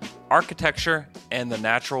art, architecture, and the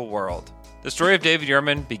natural world. The story of David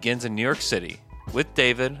Yurman begins in New York City, with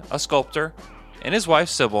David, a sculptor, and his wife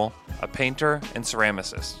Sybil, a painter and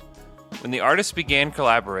ceramicist. When the artists began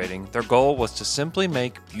collaborating, their goal was to simply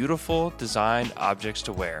make beautiful, designed objects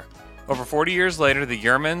to wear. Over 40 years later, the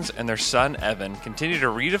Yurmans and their son Evan continue to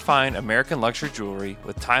redefine American luxury jewelry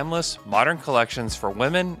with timeless, modern collections for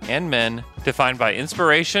women and men, defined by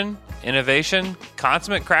inspiration, innovation,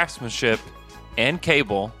 consummate craftsmanship, and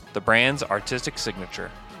Cable, the brand's artistic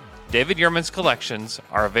signature. David Yurman's collections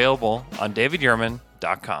are available on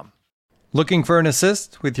davidyurman.com. Looking for an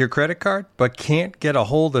assist with your credit card, but can't get a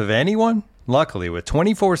hold of anyone? Luckily, with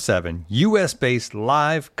 24/7 U.S.-based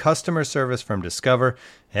live customer service from Discover,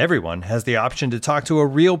 everyone has the option to talk to a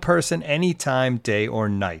real person anytime, day or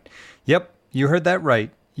night. Yep, you heard that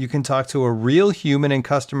right. You can talk to a real human in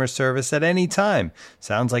customer service at any time.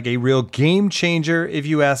 Sounds like a real game changer if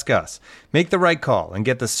you ask us. Make the right call and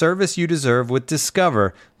get the service you deserve with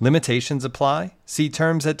Discover. Limitations apply. See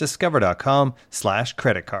terms at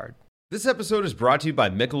discover.com/creditcard. This episode is brought to you by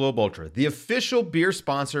Michelob Ultra, the official beer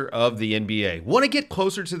sponsor of the NBA. Want to get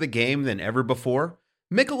closer to the game than ever before?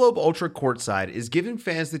 Michelob Ultra Courtside is giving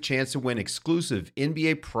fans the chance to win exclusive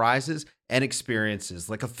NBA prizes and experiences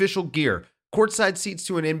like official gear, courtside seats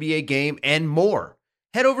to an NBA game, and more.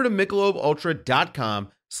 Head over to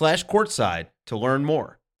MichelobUltra.com/courtside to learn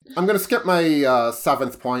more. I'm going to skip my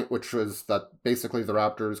seventh point, which was that basically the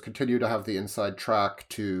Raptors continue to have the inside track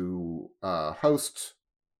to host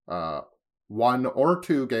one or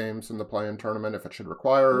two games in the play-in tournament if it should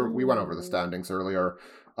require. We went over the standings earlier.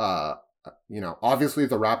 Obviously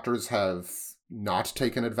the Raptors have not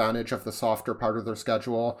taken advantage of the softer part of their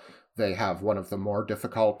schedule. They have one of the more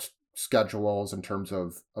difficult schedules in terms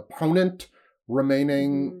of opponents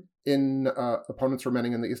remaining in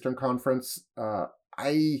the Eastern Conference.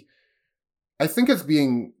 I think it's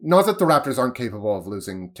being, not that the Raptors aren't capable of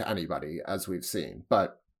losing to anybody, as we've seen,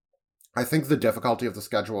 but I think the difficulty of the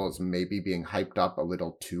schedule is maybe being hyped up a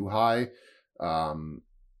little too high.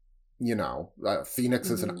 Phoenix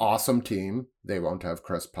is an awesome team. They won't have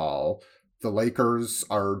Chris Paul. The Lakers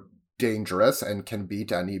are dangerous and can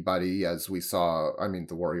beat anybody, as we saw. I mean,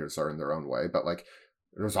 the Warriors are in their own way, but like,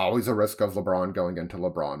 there's always a risk of LeBron going into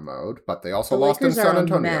LeBron mode. But they also lost in San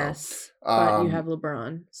Antonio. Mess, but you have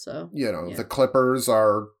LeBron, so the Clippers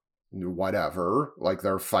are whatever, like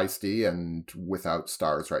they're feisty and without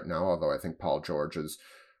stars right now, although I think Paul George is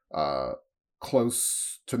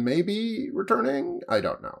close to maybe returning. I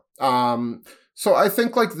don't know. So I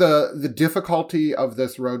think like the difficulty of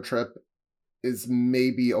this road trip is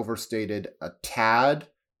maybe overstated a tad.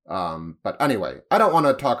 But anyway, I don't want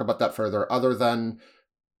to talk about that further, other than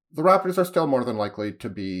the Raptors are still more than likely to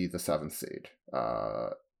be the 7th seed.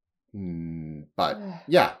 But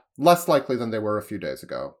yeah, less likely than they were a few days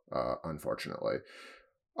ago, unfortunately.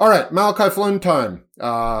 All right, Malachi Flynn time.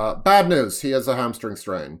 Bad news, he has a hamstring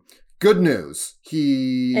strain. Good news,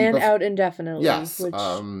 out indefinitely. Yes, which...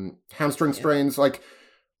 hamstring strains, like,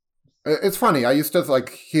 it's funny, I used to, like,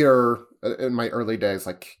 hear in my early days,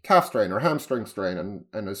 like, calf strain or hamstring strain,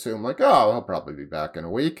 and assume, like, oh, he'll probably be back in a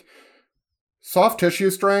week. Soft tissue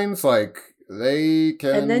strains, like, they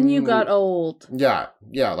can... And then you got old. Yeah,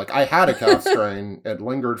 like, I had a calf strain, it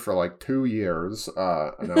lingered for, like, 2 years.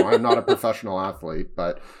 No, I'm not a professional athlete,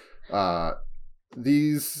 but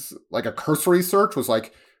these, like, a cursory search was,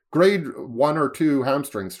 like, grade 1 or 2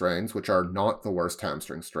 hamstring strains, which are not the worst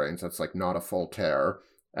hamstring strains. That's, like, not a full tear.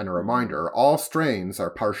 And a reminder, all strains are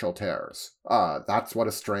partial tears. That's what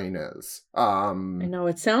a strain is. I know,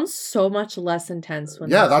 it sounds so much less intense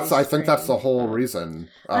when I think that's the whole reason.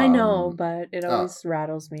 I know, but it always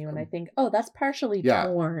rattles me when I think, oh, that's partially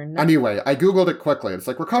torn. Anyway, I Googled it quickly. It's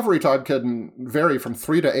like recovery time can vary from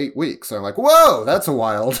 3 to 8 weeks. So I'm like, whoa, that's a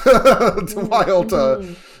wild,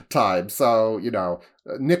 time. So, you know,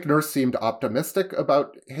 Nick Nurse seemed optimistic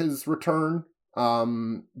about his return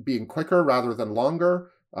being quicker rather than longer.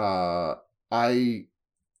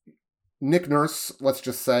 Nick Nurse, let's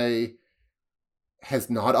just say, has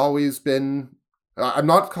not always been, I'm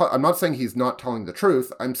not saying he's not telling the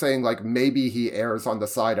truth. I'm saying, like, maybe he errs on the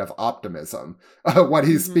side of optimism when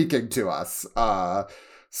he's speaking to us.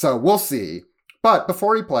 So we'll see. But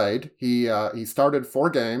before he played, he started 4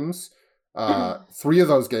 games. 3 of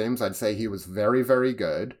those games, I'd say he was very, very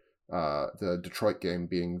good. The Detroit game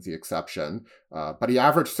being the exception. But he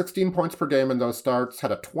averaged 16 points per game in those starts,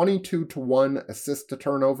 had a 22-to-1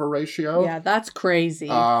 assist-to-turnover ratio. Yeah, that's crazy.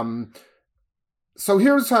 So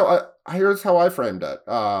here's how I framed it.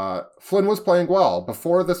 Flynn was playing well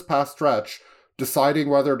before this past stretch, deciding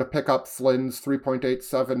whether to pick up Flynn's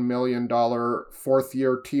 $3.87 million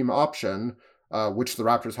fourth-year team option, which the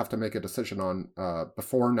Raptors have to make a decision on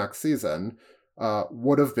before next season,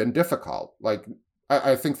 would have been difficult. Like,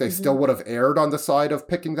 I think they still would have erred on the side of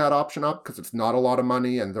picking that option up because it's not a lot of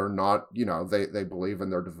money and they're not, you know, they believe in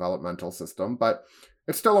their developmental system, but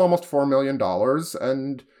it's still almost $4 million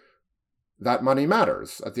and that money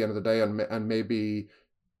matters at the end of the day. And maybe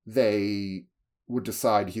they would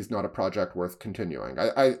decide he's not a project worth continuing.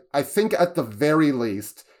 I think at the very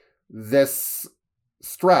least, this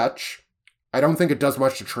stretch, I don't think it does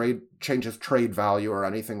much to change his trade value or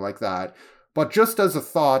anything like that. But just as a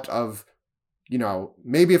thought of, you know,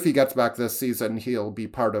 maybe if he gets back this season, he'll be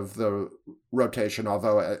part of the rotation.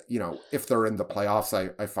 Although, you know, if they're in the playoffs,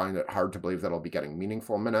 I find it hard to believe that he'll be getting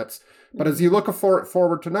meaningful minutes. But as you look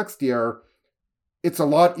forward to next year, it's a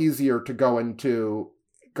lot easier to go into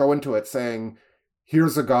it saying,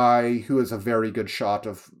 here's a guy who is a very good shot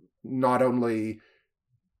of not only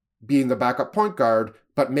being the backup point guard,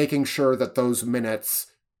 but making sure that those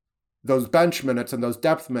minutes, those bench minutes and those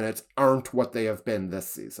depth minutes aren't what they have been this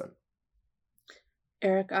season.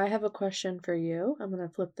 Eric, I have a question for you. I'm going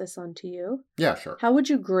to flip this onto you. Yeah, sure. How would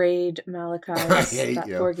you grade Malachi's that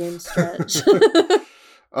 4-game stretch?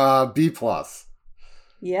 B+.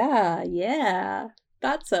 Yeah.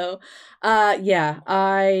 Thought so.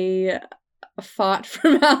 I fought for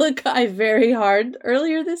Malachi very hard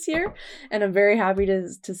earlier this year, and I'm very happy to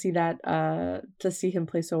see that to see him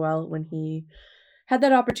play so well when he had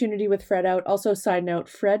that opportunity with Fred out. Also, side note,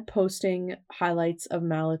 Fred posting highlights of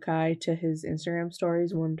Malachi to his Instagram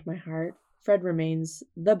stories warmed my heart. Fred remains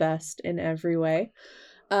the best in every way.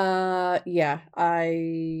 I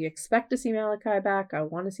expect to see Malachi back. I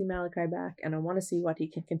want to see Malachi back, and I want to see what he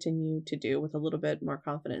can continue to do with a little bit more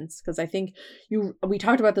confidence. Because I think we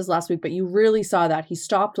talked about this last week, but you really saw that he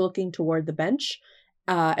stopped looking toward the bench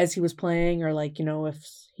as he was playing, or like, you know, if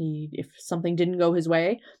something didn't go his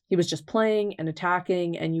way, he was just playing and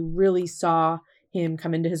attacking, and you really saw him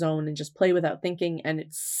come into his own and just play without thinking. And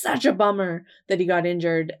it's such a bummer that he got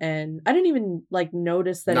injured, and I didn't even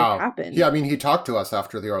notice that it happened. Yeah, I mean, he talked to us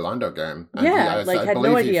after the Orlando game. And I believe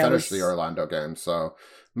no idea. He finished the Orlando game, so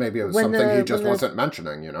maybe it was something he just wasn't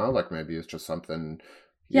mentioning, you know? Like, maybe it's just something...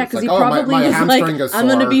 Yeah, because he probably was like, I'm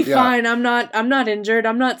going to be fine. I'm not injured.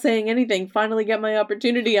 I'm not saying anything. Finally get my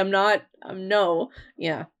opportunity. Yeah.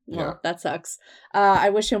 Well, that sucks. I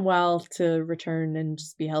wish him well to return and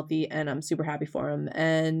just be healthy, and I'm super happy for him.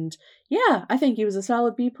 And yeah, I think he was a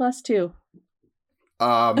solid B+ too.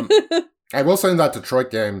 I will say in that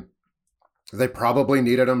Detroit game, they probably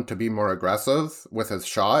needed him to be more aggressive with his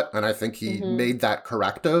shot, and I think he made that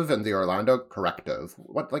corrective in the Orlando corrective.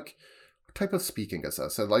 What type of speaking is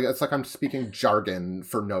this? It's like I'm speaking jargon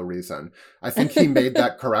for no reason. I think he made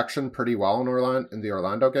that correction pretty well in the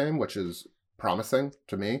Orlando game, which is promising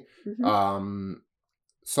to me.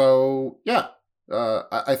 So yeah,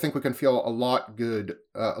 I think we can feel a lot good.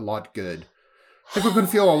 I think we can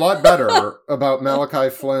feel a lot better about Malachi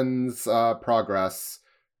Flynn's progress,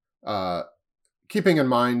 keeping in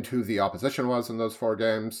mind who the opposition was in those 4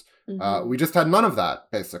 games. We just had none of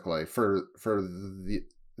that, basically, for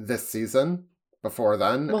this season before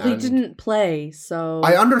then. Well, he didn't play, so...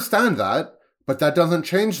 I understand that, but that doesn't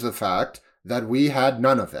change the fact that we had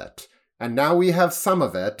none of it. And now we have some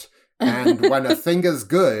of it, and when a thing is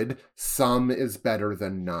good, some is better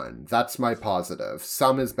than none. That's my positive.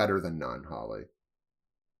 Some is better than none, Holly.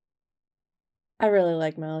 I really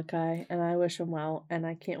like Malachi, and I wish him well, and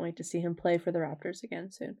I can't wait to see him play for the Raptors again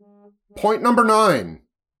soon. Point number 9.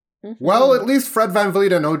 Mm-hmm. Well, at least Fred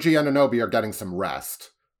VanVleet and OG Anunoby are getting some rest.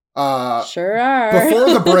 Sure are.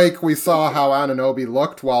 Before the break, we saw how Anunoby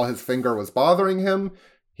looked while his finger was bothering him.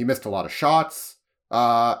 He missed a lot of shots.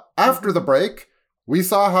 After the break, we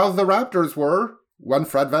saw how the Raptors were when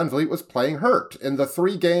Fred VanVleet was playing hurt. In the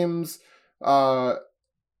 3 games...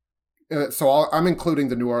 So I'm including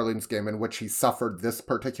the New Orleans game in which he suffered this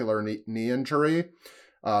particular knee injury.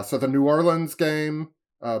 So the New Orleans game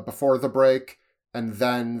before the break, and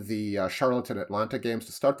then the Charlotte and Atlanta games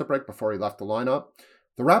to start the break before he left the lineup.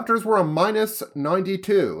 The Raptors were a minus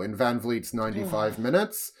 92 in VanVleet's 95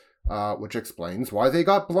 minutes, which explains why they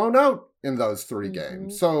got blown out in those 3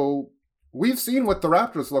 games. So we've seen what the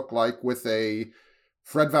Raptors look like with a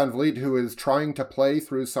Fred VanVleet who is trying to play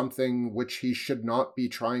through something which he should not be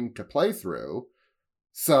trying to play through.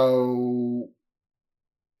 So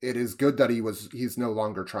it is good that he's no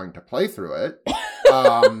longer trying to play through it.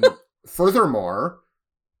 Furthermore,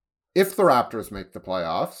 if the Raptors make the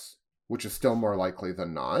playoffs, which is still more likely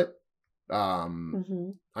than not,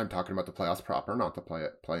 I'm talking about the playoffs proper, not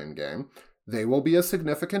the play-in game, they will be a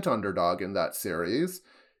significant underdog in that series.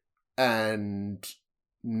 And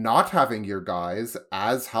not having your guys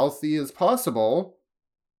as healthy as possible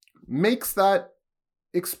makes that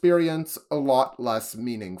experience a lot less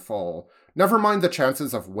meaningful. Never mind the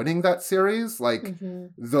chances of winning that series. Like,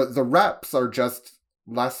 the reps are just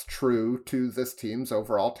less true to this team's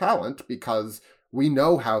overall talent because we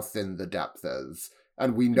know how thin the depth is.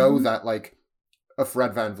 And we know that, like, a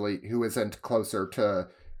Fred VanVleet who isn't closer to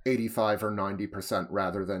 85 or 90%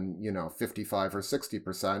 rather than, 55 or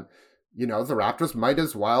 60%, the Raptors might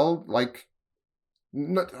as well, like,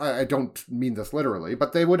 I don't mean this literally,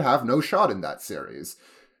 but they would have no shot in that series.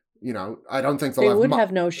 I don't think they would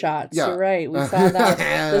have no shots. Yeah. You're right. We saw that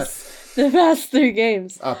the past 3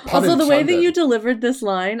 games. Also, the way that you delivered this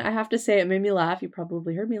line, I have to say, it made me laugh. You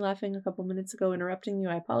probably heard me laughing a couple minutes ago, interrupting you.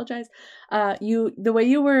 I apologize. The way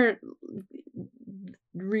you were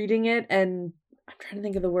reading it, and I'm trying to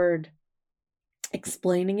think of the word,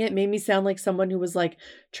 explaining it, made me sound like someone who was like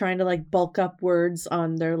trying to like bulk up words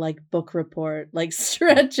on their like book report, like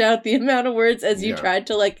stretch out the amount of words as you tried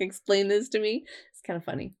to like explain this to me. It's kind of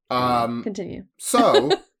funny. Continue.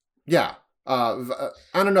 So yeah,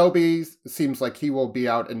 Anunoby seems like he will be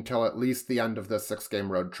out until at least the end of the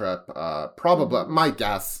 6-game road trip. Probably my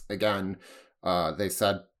guess, again, they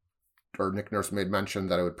said, or Nick Nurse made mention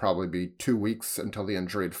that it would probably be 2 weeks until the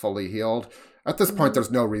injury had fully healed. At this point,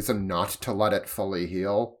 there's no reason not to let it fully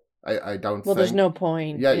heal. I don't think. Well, there's no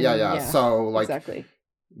point. Yeah. So, like, exactly.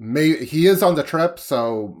 He is on the trip,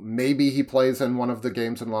 so maybe he plays in one of the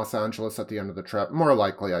games in Los Angeles at the end of the trip. More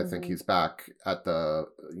likely, I think he's back at the,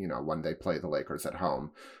 when they play the Lakers at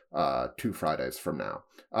home 2 Fridays from now.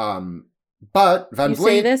 But VanVleet... You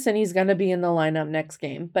say this and he's going to be in the lineup next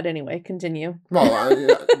game. But anyway, continue.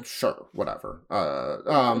 Well, sure, whatever.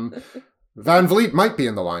 VanVleet might be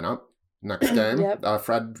in the lineup next game.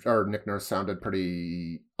 Fred or Nick Nurse sounded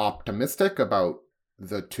pretty optimistic about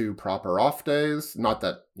the 2 proper off days. Not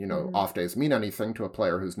that, off days mean anything to a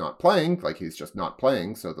player who's not playing. Like, he's just not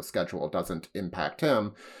playing, so the schedule doesn't impact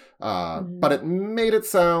him. But it made it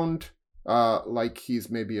sound like he's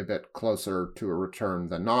maybe a bit closer to a return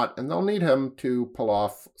than not, and they'll need him to pull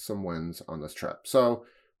off some wins on this trip. So,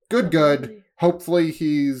 good. Hopefully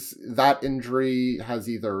that injury has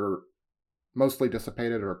either mostly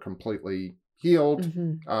dissipated or completely healed.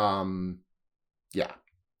 Yeah,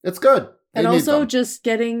 it's good. And also just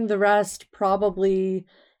getting the rest probably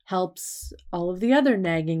helps all of the other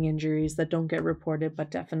nagging injuries that don't get reported but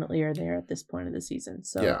definitely are there at this point of the season.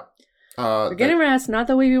 So yeah, they're getting rest, not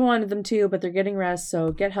the way we wanted them to, but they're getting rest.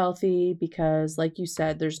 So get healthy because, like you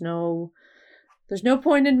said, there's no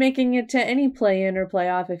point in making it to any play-in or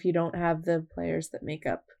playoff if you don't have the players that make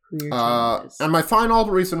up who your team is. And my final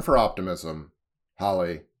reason for optimism,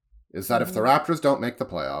 Holly, is that if the Raptors don't make the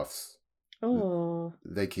playoffs,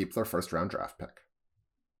 they keep their first-round draft pick.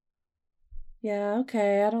 Yeah,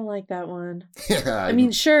 okay. I don't like that one. Yeah, I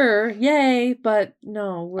mean, sure, yay, but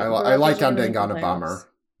no. I the like Raptors are gonna ending make the on a playoffs. bummer.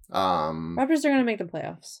 Raptors are going to make the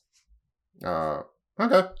playoffs.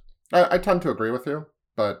 Okay. I tend to agree with you,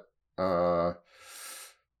 but it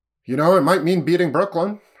might mean beating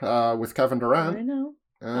Brooklyn with Kevin Durant. I know.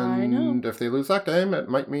 And if they lose that game, it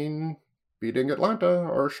might mean beating Atlanta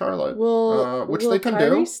or Charlotte, which will they can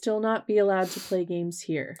Kyrie do. still not be allowed to play games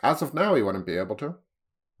here? As of now, he wouldn't be able to.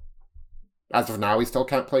 As of now, he still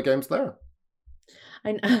can't play games there.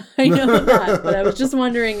 I know that, but I was just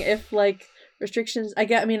wondering if restrictions. I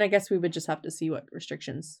guess we would just have to see what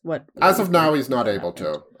restrictions. As of now, he's not able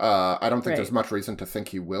to. I don't think there's much reason to think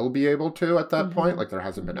he will be able to at that point. Like, there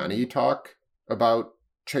hasn't been any talk about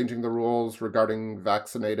changing the rules regarding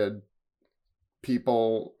vaccinated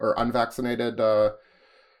people or unvaccinated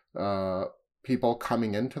people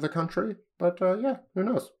coming into the country. But yeah, who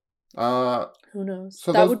knows? Who knows?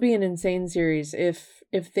 So that would be an insane series if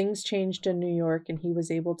things changed in New York and he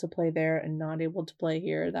was able to play there and not able to play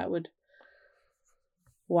here. That would.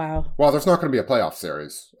 Wow. Well, there's not going to be a playoff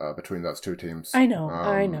series between those two teams. I know.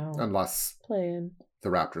 Unless the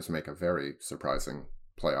Raptors make a very surprising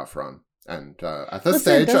playoff run. And at this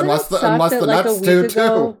Listen, stage, unless the Nets do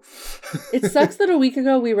too. It sucks that a week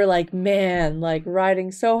ago we were like, man,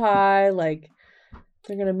 riding so high, they're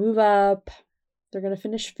going to move up. They're going to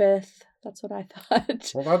finish 5th. That's what I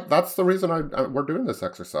thought. Well, that's the reason we're doing this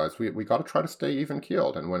exercise. We got to try to stay even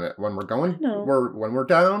keeled, and when we're going, when we're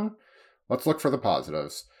down, let's look for the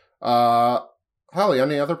positives. Holly,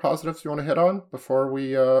 any other positives you want to hit on before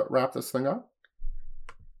we wrap this thing up?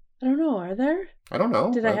 I don't know. Are there? I don't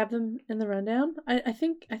know. Did I have them in the rundown? I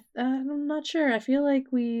think I'm not sure. I feel like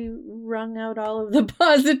we wrung out all of the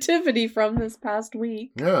positivity from this past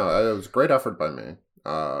week. Yeah, it was a great effort by me.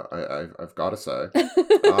 I've got to say.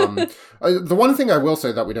 The one thing I will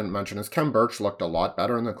say that we didn't mention is Khem Birch looked a lot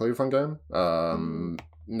better in the Cleveland game.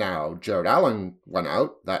 Now, Jared Allen went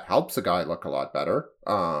out. That helps a guy look a lot better.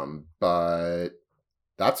 But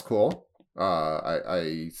that's cool.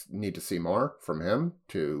 I need to see more from him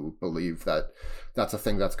to believe that that's a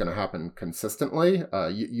thing that's going to happen consistently.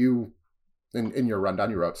 You in your rundown,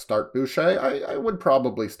 you wrote start Boucher. I would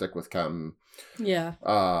probably stick with Khem. Yeah.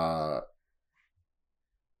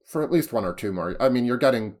 For at least one or two more. I mean, you're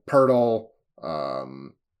getting Pirtle.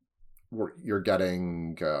 You're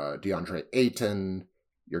getting DeAndre Ayton.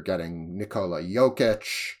 You're getting Nikola Jokic.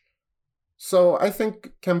 So I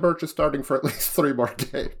think Khem Birch is starting for at least 3 more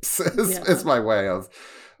games, is my way of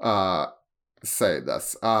saying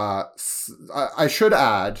this. I should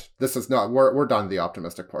add, this is not, we're done the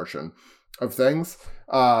optimistic portion of things.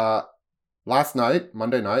 Last night,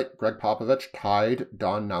 Monday night, Greg Popovich tied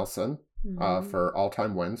Don Nelson for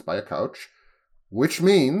all-time wins by a coach, which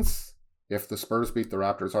means if the Spurs beat the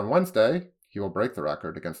Raptors on Wednesday, he will break the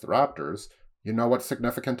record against the Raptors. You know what's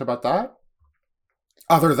significant about that?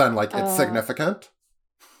 Other than, it's significant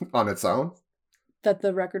on its own. That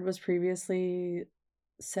the record was previously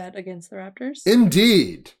set against the Raptors?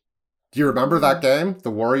 Indeed. Do you remember that game?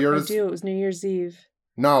 The Warriors? I do. It was New Year's Eve.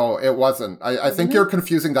 No, it wasn't. I think you're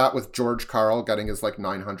confusing that with George Karl getting his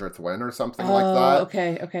 900th win or something like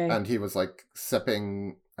that. Okay. And he was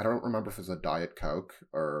sipping, I don't remember if it was a Diet Coke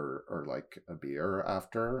or a beer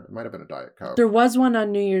after. It might have been a Diet Coke. There was one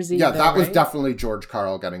on New Year's Eve. Yeah, that was definitely George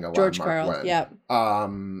Karl getting a landmark win. Yeah.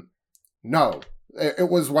 No, it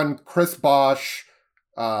was when Chris Bosh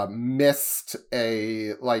missed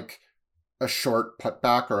a short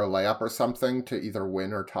putback or a layup or something to either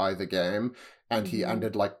win or tie the game. And he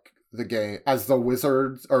ended the game as the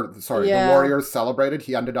the Warriors celebrated.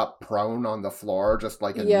 He ended up prone on the floor, just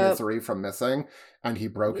in misery from missing, and he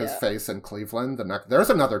broke his face in Cleveland. There's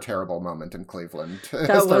another terrible moment in Cleveland history.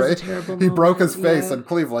 Was a terrible he moment. Broke his face in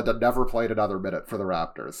Cleveland and never played another minute for the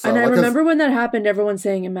Raptors. So, and I remember when that happened, everyone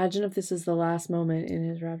saying, "Imagine if this is the last moment in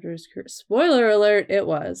his Raptors career." Spoiler alert! It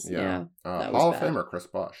was. Yeah. Hall of Famer Chris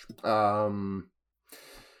Bosh.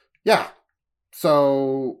 Yeah.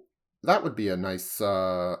 So. That would be a nice,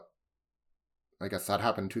 I guess that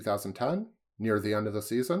happened in 2010, near the end of the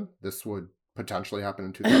season. This would potentially happen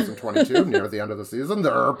in 2022, near the end of the season.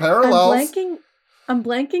 There are parallels. I'm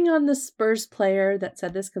blanking on the Spurs player that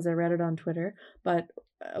said this because I read it on Twitter, but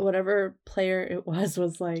whatever player it was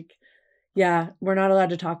yeah, we're not allowed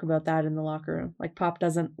to talk about that in the locker room. Pop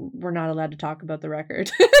we're not allowed to talk about the record.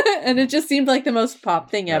 And it just seemed like the most Pop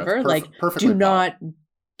thing ever.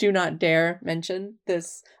 Do not dare mention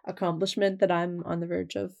this accomplishment that I'm on the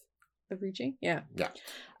verge of reaching. Yeah. Yeah.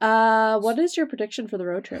 What is your prediction for the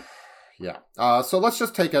road trip? Yeah. So let's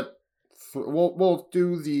just take it. We'll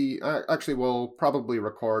do the. Actually, we'll probably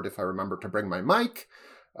record if I remember to bring my mic.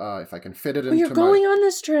 if I can fit it Oh, into you're going on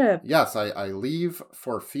this trip. Yes, I leave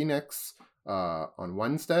for Phoenix on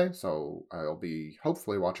Wednesday, so I'll be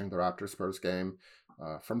hopefully watching the Raptors-Spurs game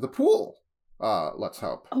from the pool. Let's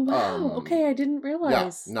hope. Oh, wow. Okay, I didn't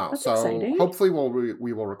realize. Yeah, no. That's so exciting. hopefully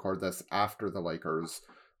we will record this after the Lakers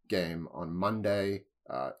game on Monday.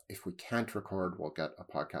 If we can't record, we'll get a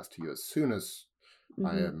podcast to you as soon as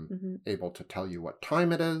I am able to tell you what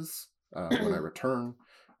time it is when I return.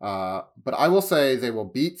 But I will say they will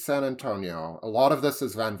beat San Antonio. A lot of this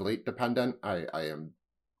is Van Vliet dependent. I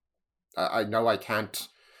know I can't.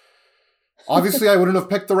 Obviously, I wouldn't have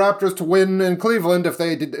picked the Raptors to win in Cleveland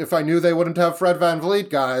if I knew they wouldn't have Fred Van Vliet,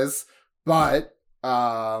 guys. But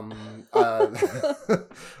I'm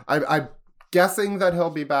guessing that he'll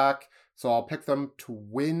be back, so I'll pick them to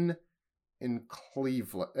win in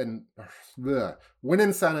Cleveland and win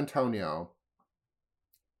in San Antonio.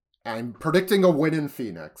 I'm predicting a win in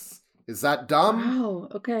Phoenix. Is that dumb? Wow.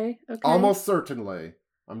 Okay. Almost certainly.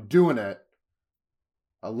 I'm doing it.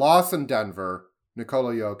 A loss in Denver.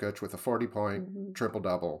 Nikola Jokic with a 40-point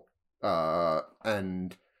triple-double.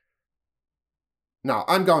 And no,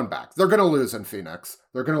 I'm going back. They're going to lose in Phoenix.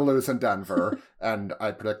 They're going to lose in Denver. And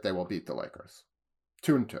I predict they will beat the Lakers.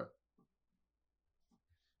 2-2.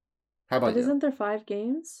 How about you? Isn't there 5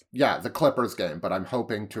 games? Yeah, the Clippers game, but I'm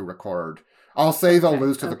hoping to record. I'll say they'll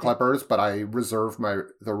lose to the Clippers, but I reserve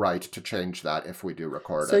the right to change that if we do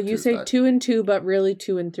record. So you say 2-2, but really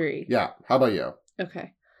 2-3. Yeah. How about you?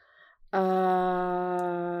 Okay. I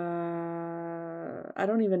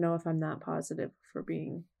don't even know if I'm that positive, for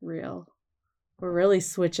being real. We're really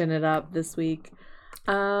switching it up this week.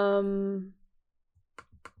 I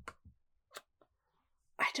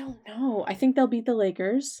don't know. I think they'll beat the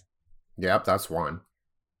Lakers. Yep, that's one.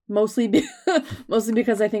 Mostly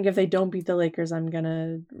because I think if they don't beat the Lakers, I'm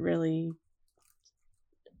gonna really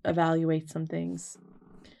evaluate some things.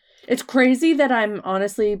 It's crazy that I'm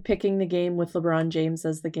honestly picking the game with LeBron James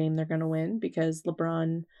as the game they're gonna win, because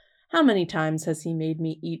LeBron, how many times has he made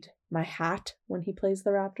me eat my hat when he plays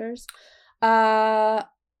the Raptors? I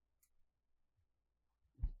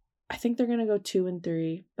think they're gonna go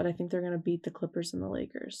 2-3, but I think they're gonna beat the Clippers and the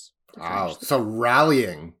Lakers. Wow, so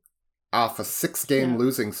rallying off a 6-game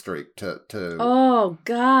losing streak to oh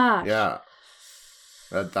gosh, yeah,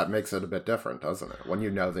 that makes it a bit different, doesn't it, when you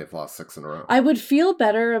know they've lost 6 in a row. I would feel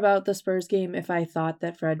better about the Spurs game if I thought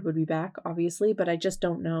that Fred would be back, obviously, but I just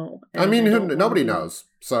don't know. I mean, nobody knows.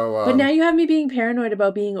 So but now you have me being paranoid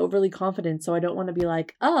about being overly confident, so I don't want to be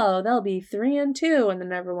like, oh, they'll be 3-2, and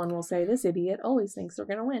then everyone will say this idiot always thinks they're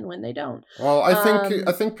gonna win when they don't. Well,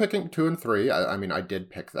 I think picking 2 and 3, I mean, I did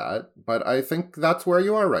pick that, but I think that's where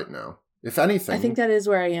you are right now. If anything, I think that is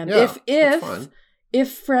where I am. Yeah, that's fine.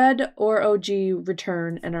 If Fred or OG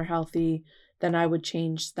return and are healthy, then I would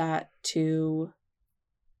change that to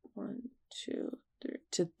 3-2.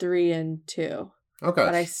 Okay.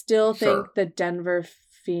 But I still think that Denver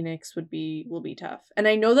Phoenix will be tough. And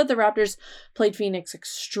I know that the Raptors played Phoenix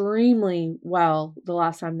extremely well the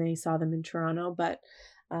last time they saw them in Toronto, but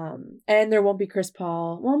and there won't be Chris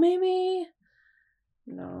Paul. Well, maybe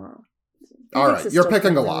no. All right, you're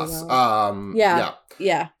picking a loss. Well.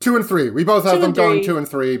 Yeah. 2 and 3. We both have them going 2 and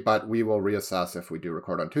 3, but we will reassess if we do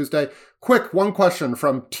record on Tuesday. Quick, one question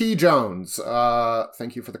from T. Jones.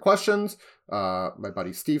 Thank you for the questions. My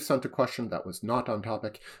buddy Steve sent a question that was not on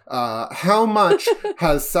topic. How much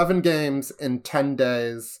has 7 games in 10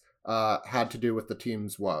 days had to do with the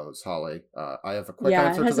team's woes, Holly? I have a quick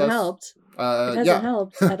answer to this. It hasn't helped. It hasn't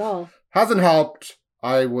helped at all. Hasn't helped.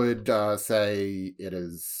 I would say it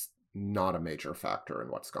is not a major factor in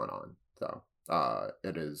what's going on, though.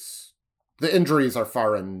 It is, the injuries are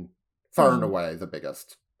far and away the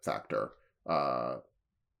biggest factor.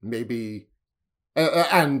 Maybe,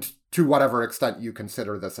 and to whatever extent you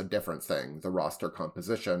consider this a different thing, the roster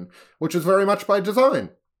composition, which is very much by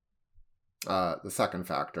design. The second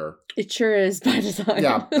factor. It sure is by design.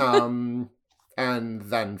 Yeah. And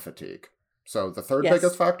then fatigue. So the third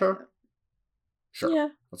biggest factor? Sure. Yeah.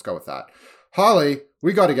 Let's go with that. Holly,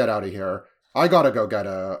 we got to get out of here. I got to go get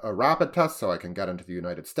a rapid test so I can get into the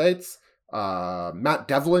United States. Matt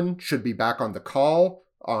Devlin should be back on the call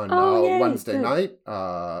on Wednesday night.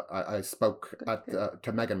 I spoke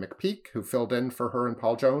to Megan McPeak, who filled in for her and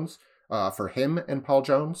Paul Jones, for him and Paul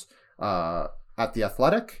Jones, at The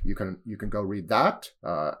Athletic. You can go read that.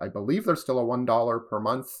 I believe there's still a $1 per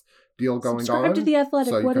month deal going on. Subscribe to The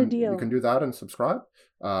Athletic. So what a deal. You can do that and subscribe.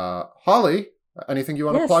 Holly, anything you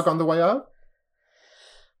want to plug on the way out?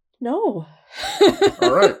 No.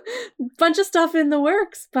 All right. Bunch of stuff in the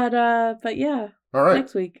works, but yeah. All right.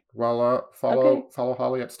 next week. Well, follow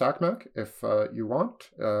Holly at StackMac if you want,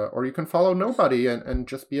 or you can follow nobody and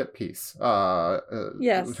just be at peace.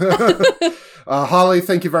 Yes. Holly,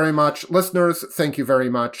 thank you very much. Listeners, thank you very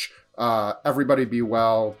much. Everybody be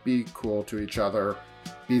well, be cool to each other,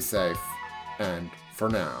 be safe, and for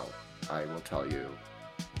now, I will tell you,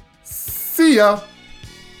 see ya!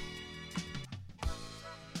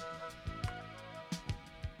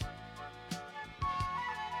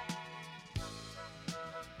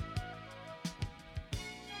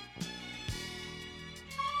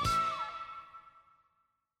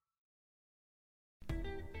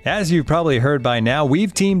 As you've probably heard by now,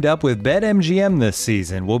 we've teamed up with BetMGM this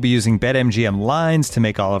season. We'll be using BetMGM lines to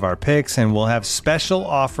make all of our picks, and we'll have special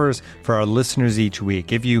offers for our listeners each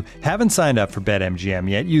week. If you haven't signed up for BetMGM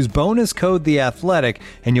yet, use bonus code The Athletic,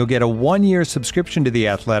 and you'll get a 1-year subscription to The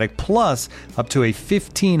Athletic, plus up to a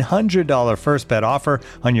 $1,500 first bet offer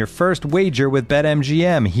on your first wager with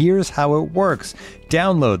BetMGM. Here's how it works.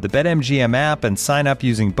 Download the BetMGM app and sign up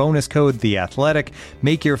using bonus code The Athletic.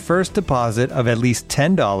 Make your first deposit of at least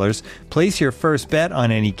 $10. Place your first bet on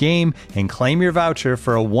any game and claim your voucher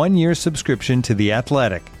for a 1-year subscription to The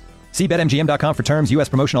Athletic. See BetMGM.com for terms. U.S.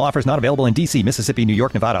 promotional offers not available in D.C., Mississippi, New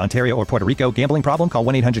York, Nevada, Ontario, or Puerto Rico. Gambling problem? Call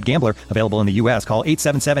 1-800-GAMBLER. Available in the U.S. Call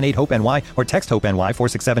 877-8-HOPE-NY or text HOPE-NY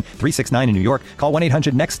 467-369 in New York. Call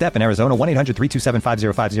 1-800-NEXT-STEP in Arizona.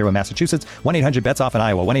 1-800-327-5050 in Massachusetts. 1-800-BETS-OFF in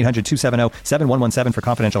Iowa. 1-800-270-7117 for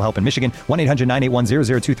confidential help in Michigan.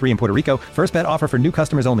 1-800-981-0023 in Puerto Rico. First bet offer for new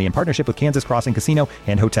customers only in partnership with Kansas Crossing Casino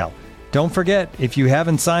and Hotel. Don't forget, if you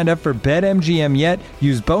haven't signed up for BetMGM yet,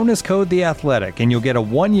 use bonus code The Athletic, and you'll get a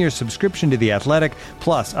 1-year subscription to The Athletic,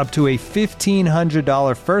 plus up to a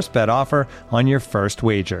 $1,500 first bet offer on your first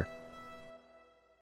wager.